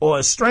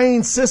a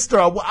strange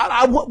sister?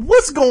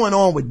 What's going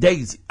on with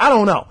Daisy? I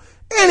don't know.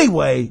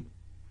 Anyway,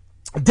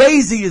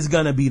 Daisy is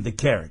going to be the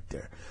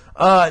character.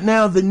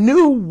 Now, the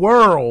new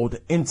world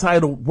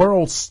entitled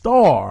World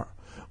Star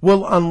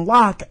will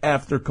unlock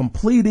after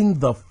completing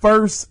the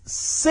first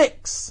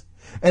 6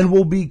 and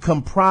will be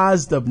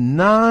comprised of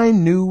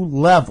 9 new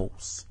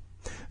levels.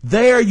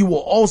 There you will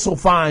also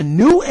find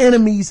new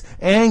enemies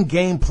and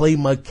gameplay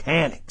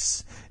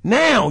mechanics.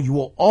 Now you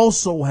will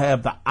also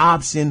have the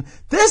option,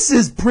 this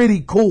is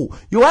pretty cool,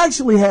 you'll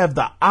actually have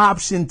the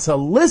option to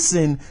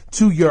listen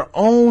to your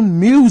own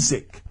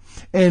music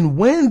And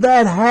when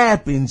that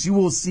happens, you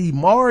will see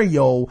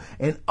Mario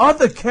and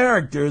other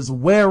characters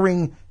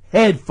wearing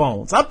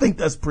headphones. I think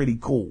that's pretty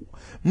cool.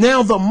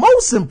 Now, the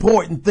most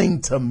important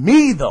thing to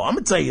me, though, I'm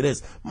going to tell you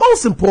this,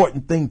 most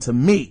important thing to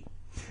me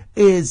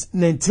is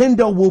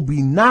Nintendo will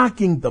be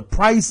knocking the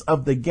price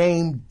of the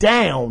game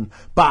down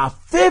by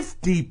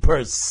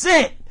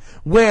 50%.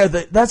 Where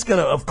that's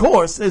gonna, of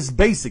course, it's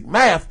basic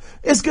math,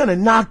 it's gonna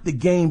knock the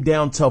game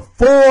down to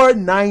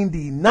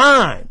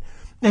 $4.99.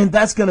 And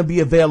that's gonna be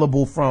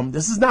available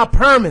this is not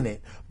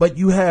permanent, but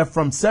you have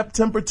from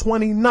September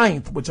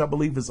 29th, which I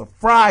believe is a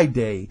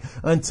Friday,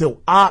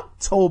 until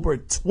October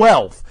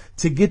 12th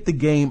to get the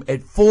game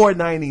at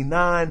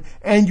 $4.99,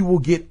 and you will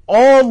get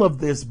all of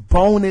this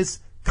bonus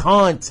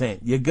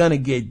content. You're gonna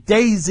get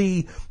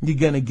Daisy, you're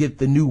gonna get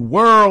the new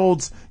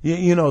worlds,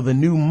 you know, the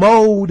new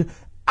mode.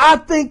 I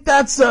think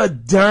that's a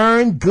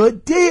darn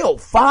good deal.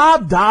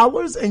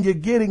 $5 and you're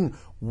getting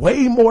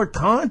way more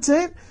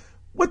content.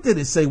 What did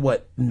it say?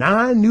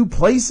 9 new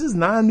places,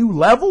 9 new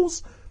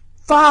levels?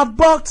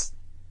 $5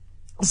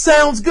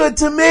 sounds good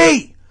to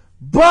me.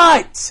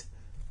 But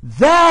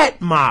that,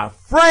 my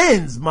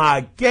friends,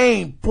 my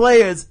game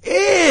players,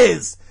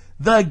 is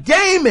the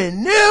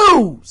gaming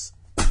news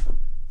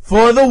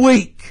for the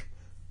week.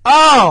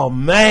 Oh,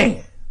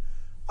 man.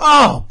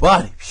 Oh,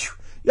 buddy. Phew.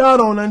 Y'all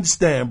don't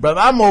understand, brother.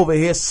 I'm over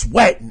here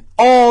sweating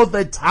all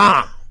the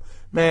time.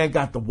 Man,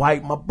 got to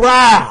wipe my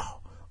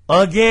brow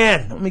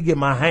again. Let me get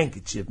my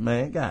handkerchief,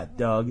 man. God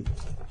dog it.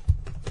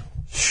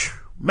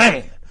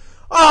 Man.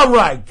 All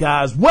right,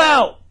 guys.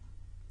 Well,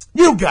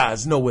 you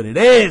guys know what it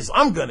is.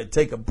 I'm going to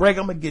take a break.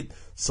 I'm going to get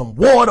some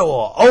water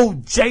or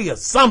OJ or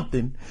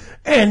something.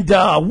 And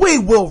we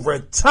will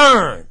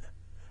return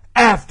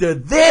after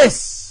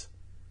this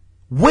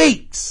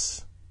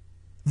week's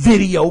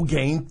Video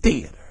Game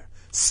Theater.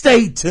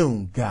 Stay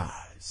tuned,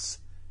 guys.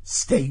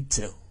 Stay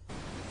tuned.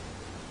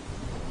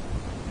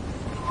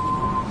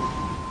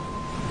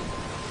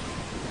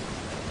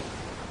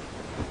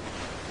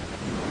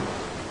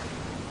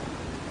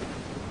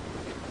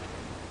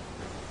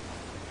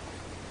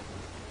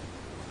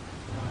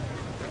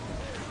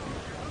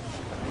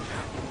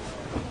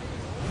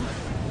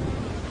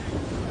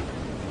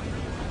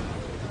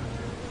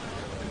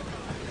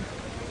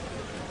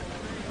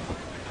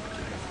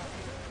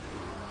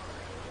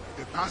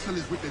 The parcel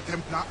is with the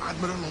Templar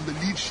Admiral on the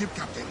lead ship,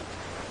 Captain.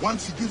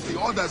 Once he gives the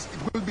orders,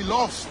 it will be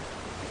lost.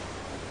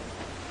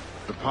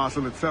 The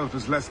parcel itself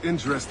is less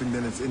interesting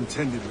than its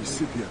intended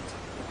recipient.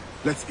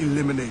 Let's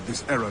eliminate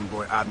this errand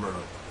boy,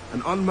 Admiral,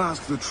 and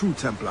unmask the true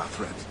Templar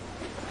threat.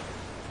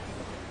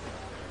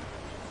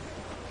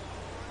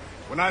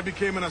 When I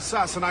became an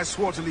assassin, I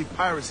swore to leave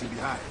piracy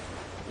behind.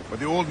 But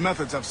the old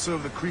methods have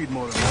served the creed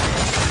more than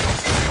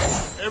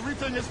once.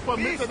 Everything is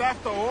permitted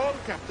after all,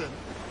 Captain.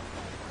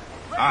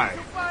 Aye,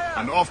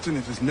 and often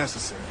it is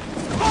necessary.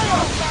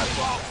 Fire!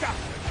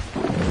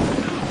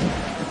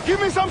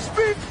 Give me some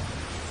speed!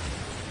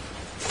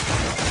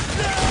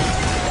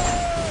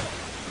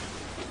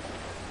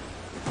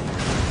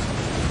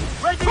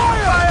 Ready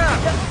fire!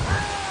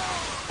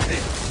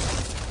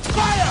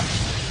 Fire!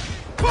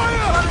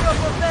 Fire!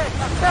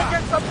 I'm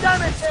taking some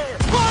damage here!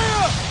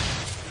 Fire!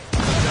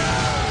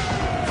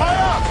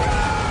 Fire!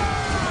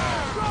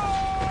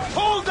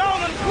 Hold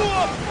down and pull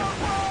up!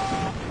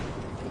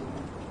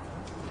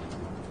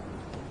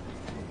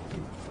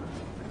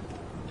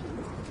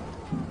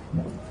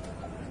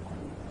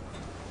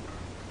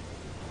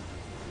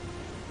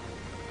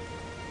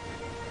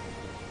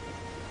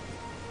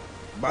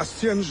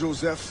 Bastien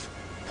Joseph,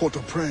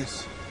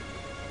 Port-au-Prince.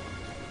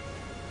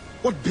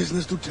 What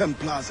business do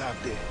Templars have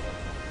there?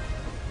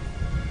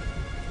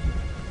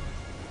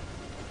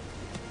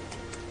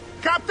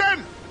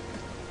 Captain!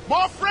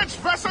 More French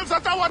vessels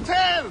at our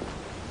tail!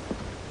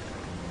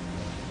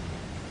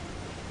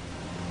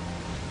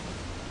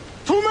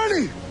 Too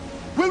many!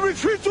 We'll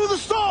retreat through the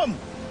storm!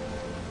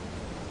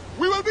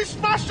 We will be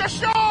smashed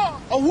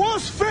ashore! A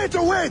worse fate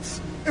awaits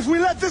if we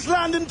let this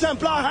land in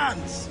Templar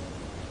hands!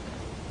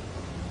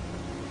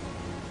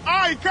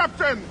 Aye,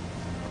 Captain!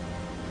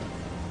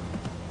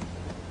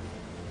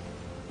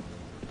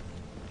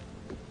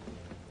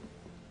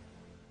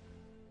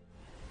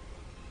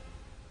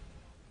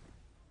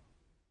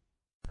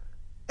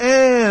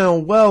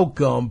 And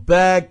welcome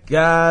back,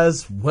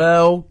 guys.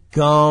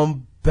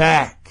 Welcome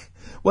back.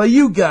 Well,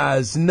 you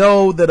guys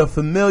know that are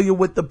familiar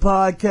with the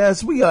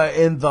podcast. We are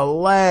in the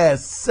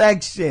last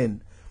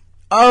section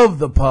of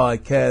the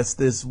podcast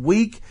this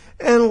week.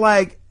 And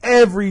like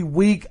every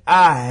week,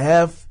 I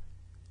have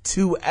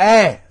to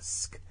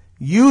ask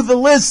you, the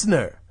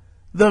listener,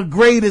 the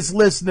greatest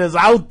listeners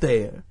out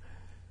there,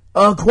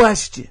 a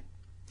question.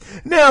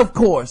 Now, of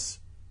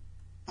course,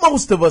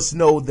 most of us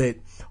know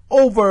that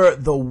over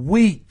the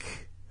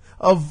week,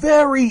 a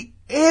very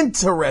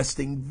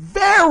interesting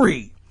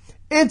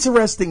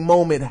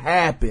moment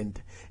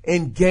happened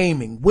in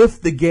gaming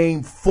with the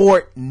game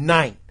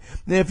Fortnite.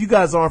 Now, if you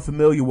guys aren't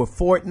familiar with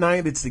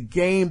Fortnite, it's a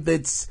game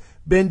that's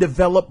been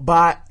developed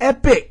by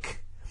Epic.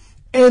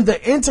 And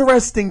the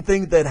interesting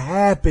thing that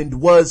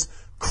happened was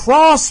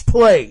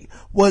crossplay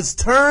was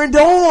turned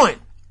on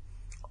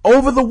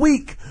over the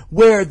week,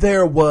 where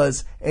there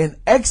was an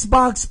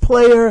Xbox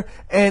player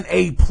and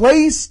a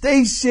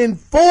PlayStation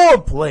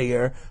 4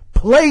 player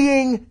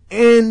playing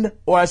in,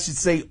 or I should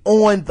say,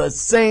 on the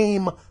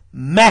same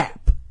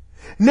map.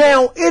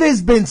 Now, it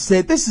has been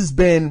said, this has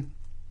been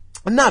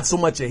not so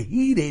much a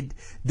heated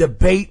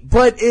debate,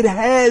 but it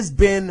has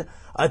been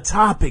a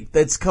topic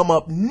that's come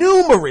up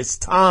numerous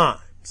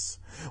times,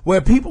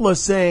 where people are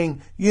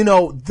saying,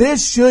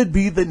 this should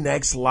be the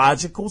next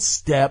logical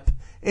step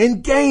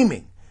in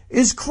gaming,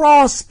 is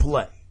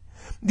crossplay.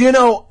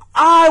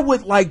 I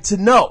would like to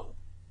know,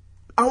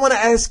 I want to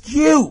ask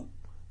you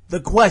the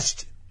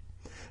question,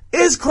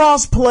 is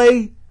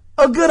crossplay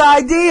a good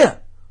idea?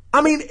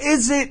 I mean,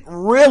 is it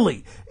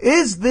really?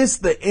 Is this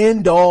the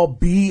end all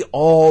be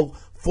all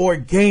for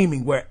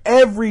gaming, where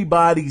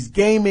everybody's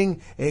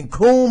gaming and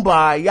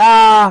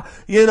kumbaya?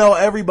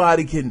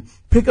 Everybody can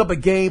pick up a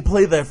game,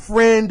 play their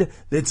friend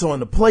that's on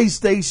the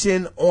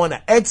PlayStation, on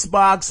an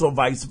Xbox, or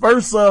vice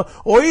versa,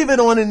 or even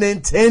on a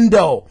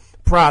Nintendo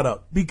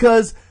product.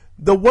 Because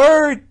the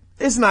word,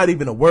 it's not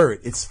even a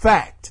word, it's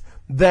fact,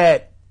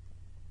 that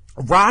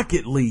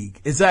Rocket League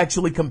is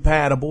actually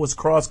compatible, it's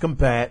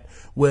cross-compat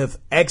with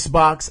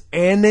Xbox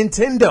and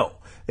Nintendo,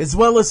 as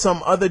well as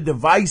some other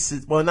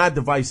devices, well, not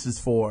devices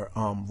for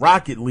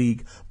Rocket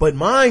League, but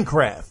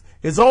Minecraft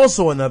is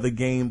also another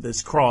game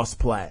that's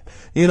cross-plat,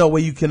 where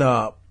you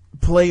can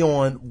play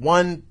on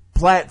one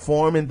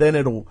platform and then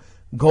it'll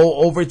go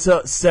over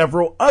to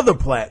several other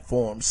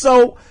platforms.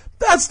 So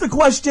that's the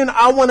question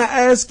I want to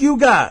ask you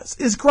guys.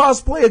 Is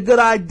crossplay a good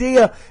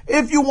idea?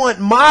 If you want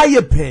my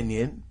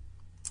opinion,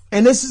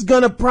 and this is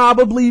going to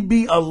probably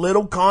be a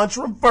little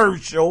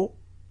controversial,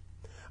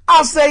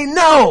 I'll say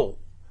no.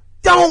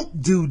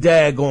 Don't do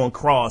daggone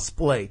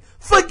crossplay.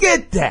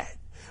 Forget that.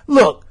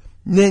 Look,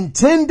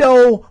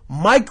 Nintendo,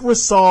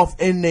 Microsoft,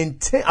 and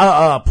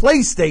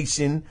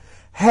PlayStation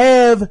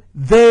have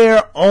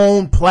their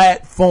own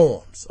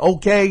platforms,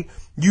 okay?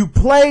 You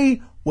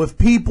play with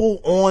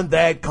people on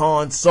that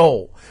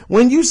console.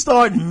 When you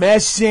start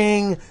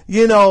meshing,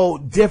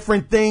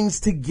 different things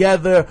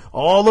together,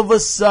 all of a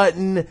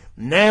sudden,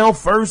 now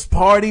first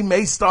party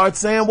may start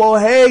saying, well,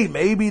 hey,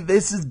 maybe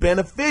this is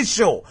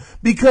beneficial,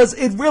 because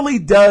it really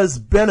does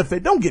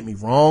benefit. Don't get me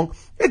wrong.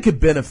 It could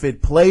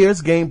benefit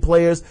players, game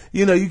players.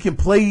 You can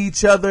play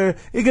each other.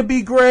 It could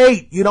be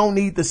great. You don't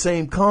need the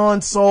same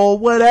console,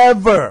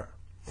 whatever.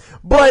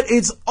 But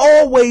this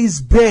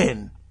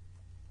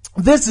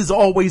has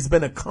always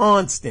been a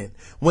constant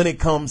when it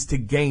comes to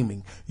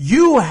gaming.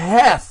 You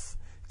have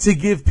to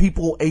give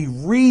people a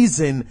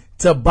reason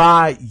to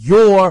buy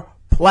your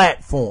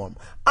platform.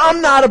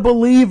 I'm not a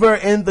believer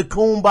in the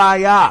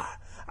kumbaya.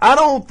 I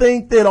don't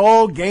think that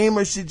all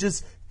gamers should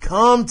just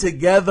come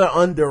together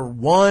under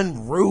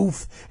one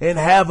roof and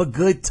have a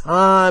good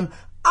time.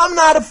 I'm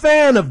not a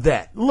fan of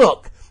that.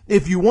 Look,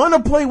 if you want to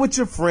play with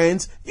your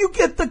friends, you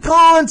get the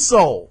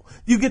console.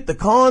 You get the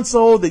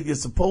console that you're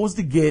supposed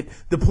to get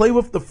to play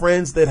with the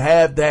friends that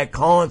have that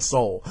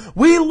console.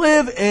 We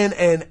live in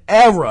an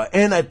era,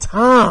 in a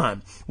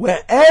time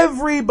where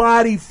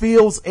everybody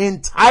feels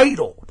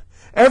entitled.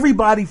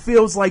 Everybody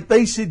feels like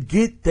they should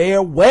get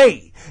their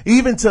way,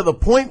 even to the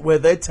point where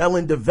they're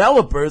telling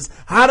developers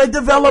how to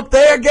develop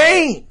their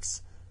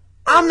games.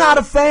 I'm not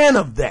a fan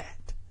of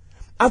that.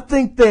 I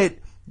think that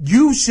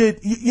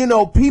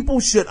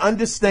people should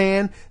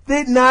understand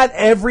that not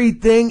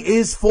everything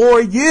is for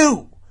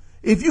you.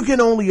 If you can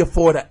only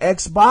afford an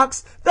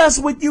Xbox, that's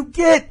what you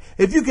get.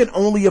 If you can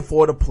only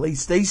afford a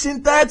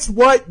PlayStation, that's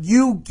what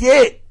you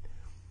get.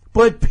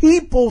 But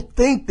people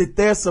think that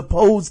they're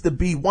supposed to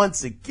be,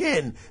 once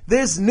again,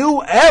 this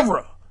new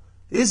era,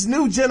 this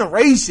new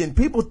generation.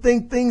 People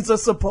think things are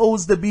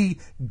supposed to be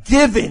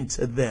given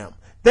to them.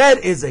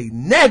 That is a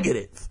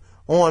negative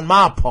on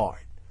my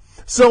part.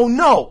 So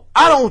no,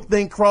 I don't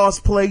think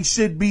crossplay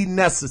should be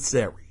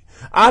necessary.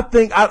 I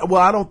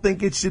don't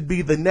think it should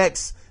be the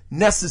next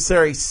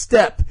necessary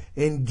step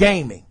in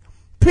gaming.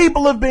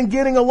 People have been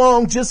getting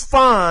along just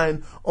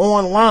fine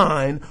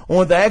online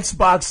on the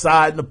Xbox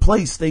side and the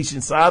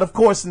PlayStation side. Of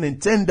course,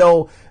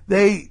 Nintendo,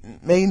 they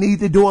may need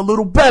to do a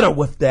little better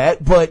with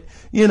that, but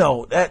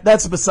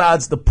that's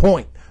besides the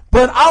point.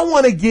 But I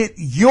want to get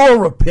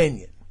your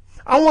opinion.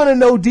 I want to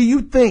know, do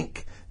you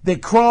think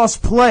that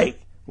cross-play,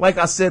 like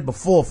I said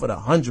before for the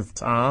 100th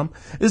time,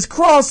 is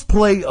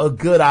cross-play a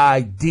good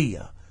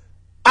idea?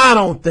 I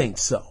don't think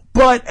so.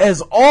 But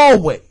as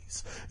always,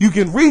 you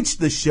can reach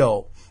the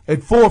show at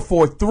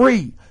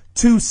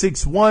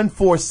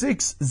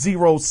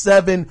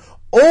 443-261-4607,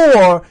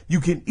 or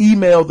you can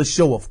email the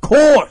show, of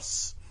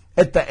course,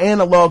 at the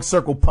Analog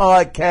Circle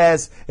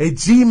Podcast at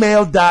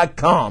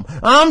gmail.com.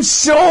 I'm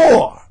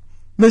sure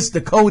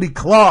Mr. Cody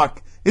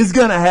Clark is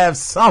going to have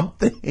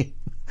something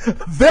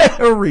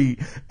very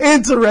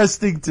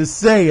interesting to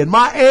say. And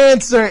my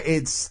answer,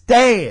 it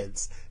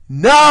stands.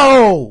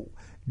 No,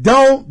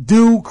 don't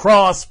do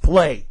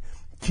cross-play.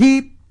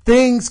 Keep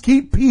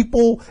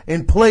people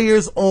and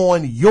players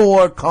on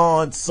your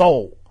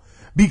console.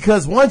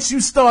 Because once you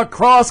start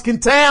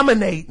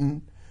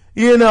cross-contaminating,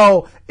 you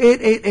know,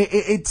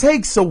 it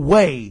takes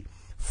away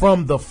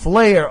from the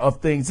flair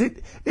of things.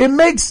 It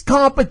makes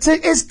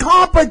competition. It's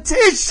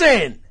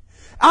competition.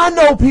 I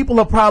know people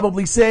are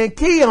probably saying,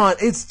 Kiaun,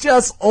 it's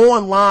just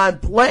online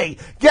play.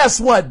 Guess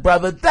what,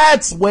 brother?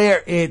 That's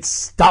where it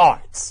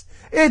starts.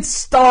 It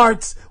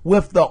starts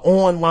with the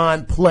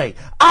online play.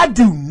 I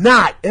do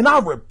not, and I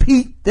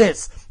repeat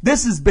this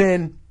has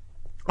been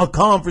a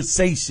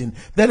conversation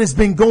that has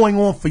been going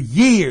on for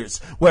years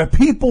where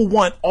people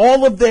want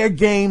all of their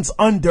games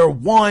under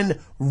one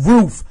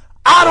roof.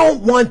 I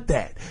don't want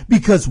that,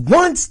 because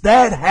once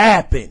that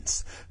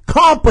happens,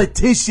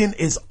 competition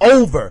is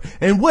over.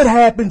 And what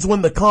happens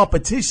when the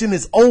competition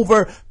is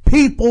over?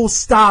 People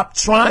stop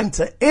trying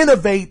to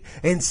innovate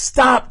and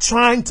stop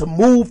trying to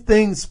move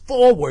things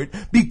forward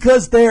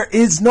because there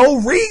is no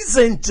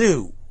reason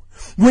to.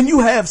 When you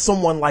have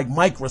someone like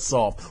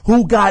Microsoft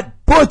who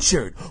got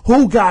butchered,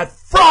 who got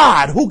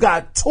fried, who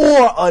got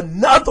tore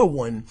another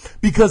one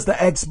because the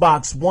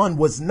Xbox One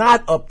was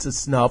not up to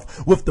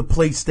snuff with the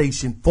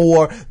PlayStation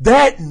 4,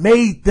 that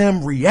made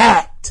them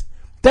react.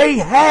 They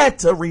had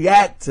to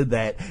react to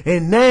that.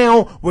 And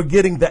now we're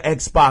getting the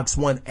Xbox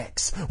One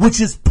X, which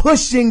is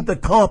pushing the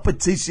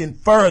competition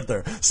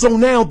further. So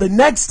now the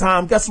next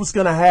time, guess what's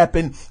going to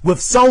happen with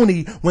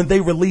Sony when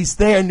they release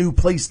their new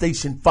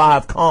PlayStation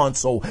 5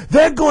 console?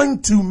 They're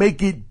going to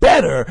make it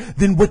better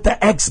than what the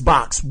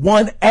Xbox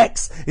One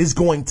X is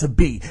going to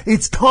be.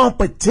 It's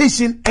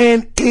competition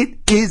and it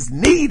is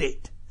needed.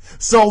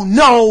 So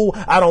no,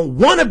 I don't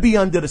want to be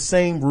under the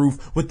same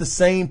roof with the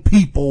same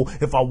people.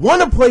 If I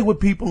want to play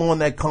with people on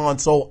that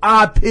console,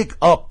 I pick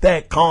up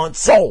that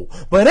console.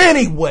 But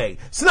anyway,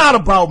 it's not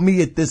about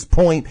me at this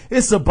point.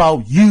 It's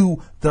about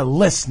you, the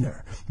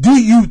listener. Do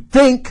you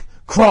think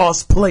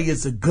crossplay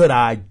is a good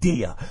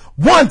idea?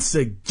 Once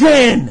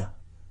again,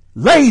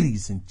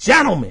 ladies and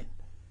gentlemen,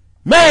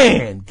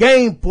 man,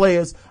 game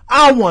players,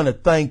 I want to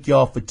thank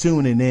y'all for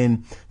tuning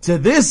in to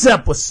this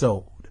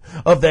episode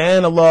of the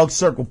Analog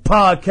Circle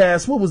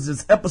podcast. What was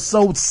this?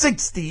 Episode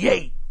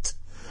 68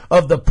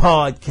 of the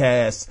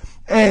podcast.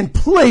 And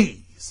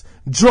please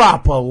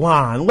drop a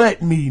line.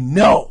 Let me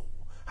know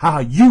how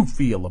you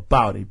feel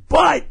about it.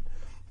 But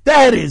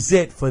that is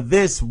it for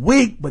this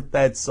week. But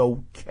that's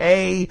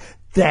okay.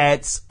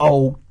 That's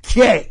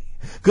okay.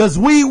 Because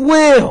we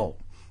will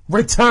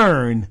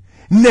return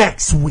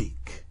next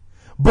week.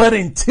 But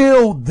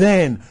until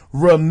then,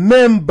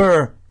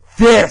 remember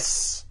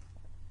this.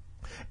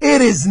 It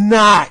is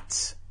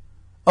not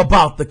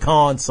about the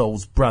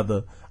consoles,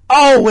 brother.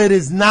 Oh, it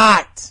is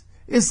not.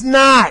 It's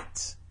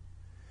not.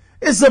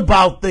 It's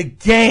about the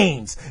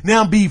games.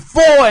 Now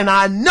before, and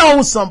I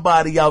know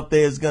somebody out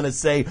there is going to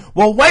say,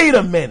 well, wait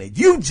a minute.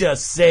 You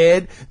just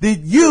said that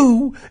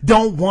you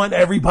don't want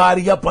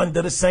everybody up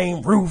under the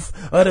same roof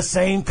or the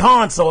same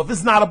console. If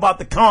it's not about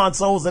the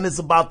consoles and it's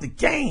about the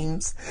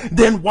games,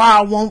 then why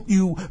won't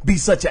you be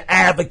such an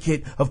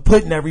advocate of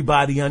putting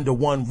everybody under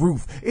one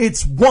roof?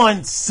 It's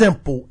one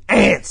simple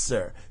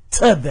answer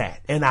to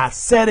that. And I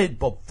said it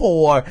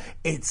before,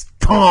 it's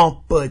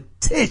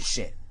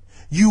competition.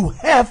 You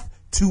have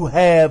to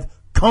have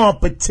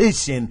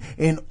competition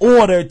in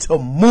order to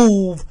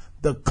move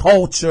the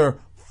culture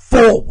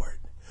forward.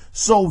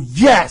 So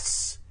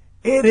yes,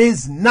 it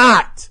is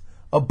not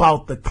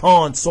about the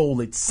console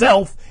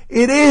itself.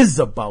 It is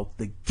about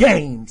the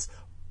games,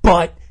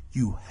 but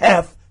you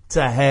have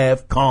to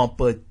have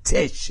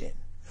competition.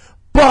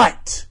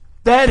 But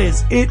that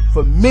is it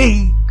for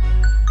me.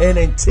 And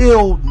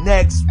until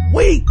next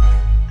week,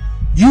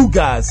 you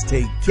guys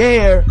take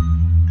care.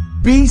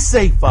 Be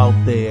safe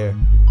out there.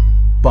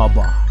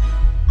 Bye-bye.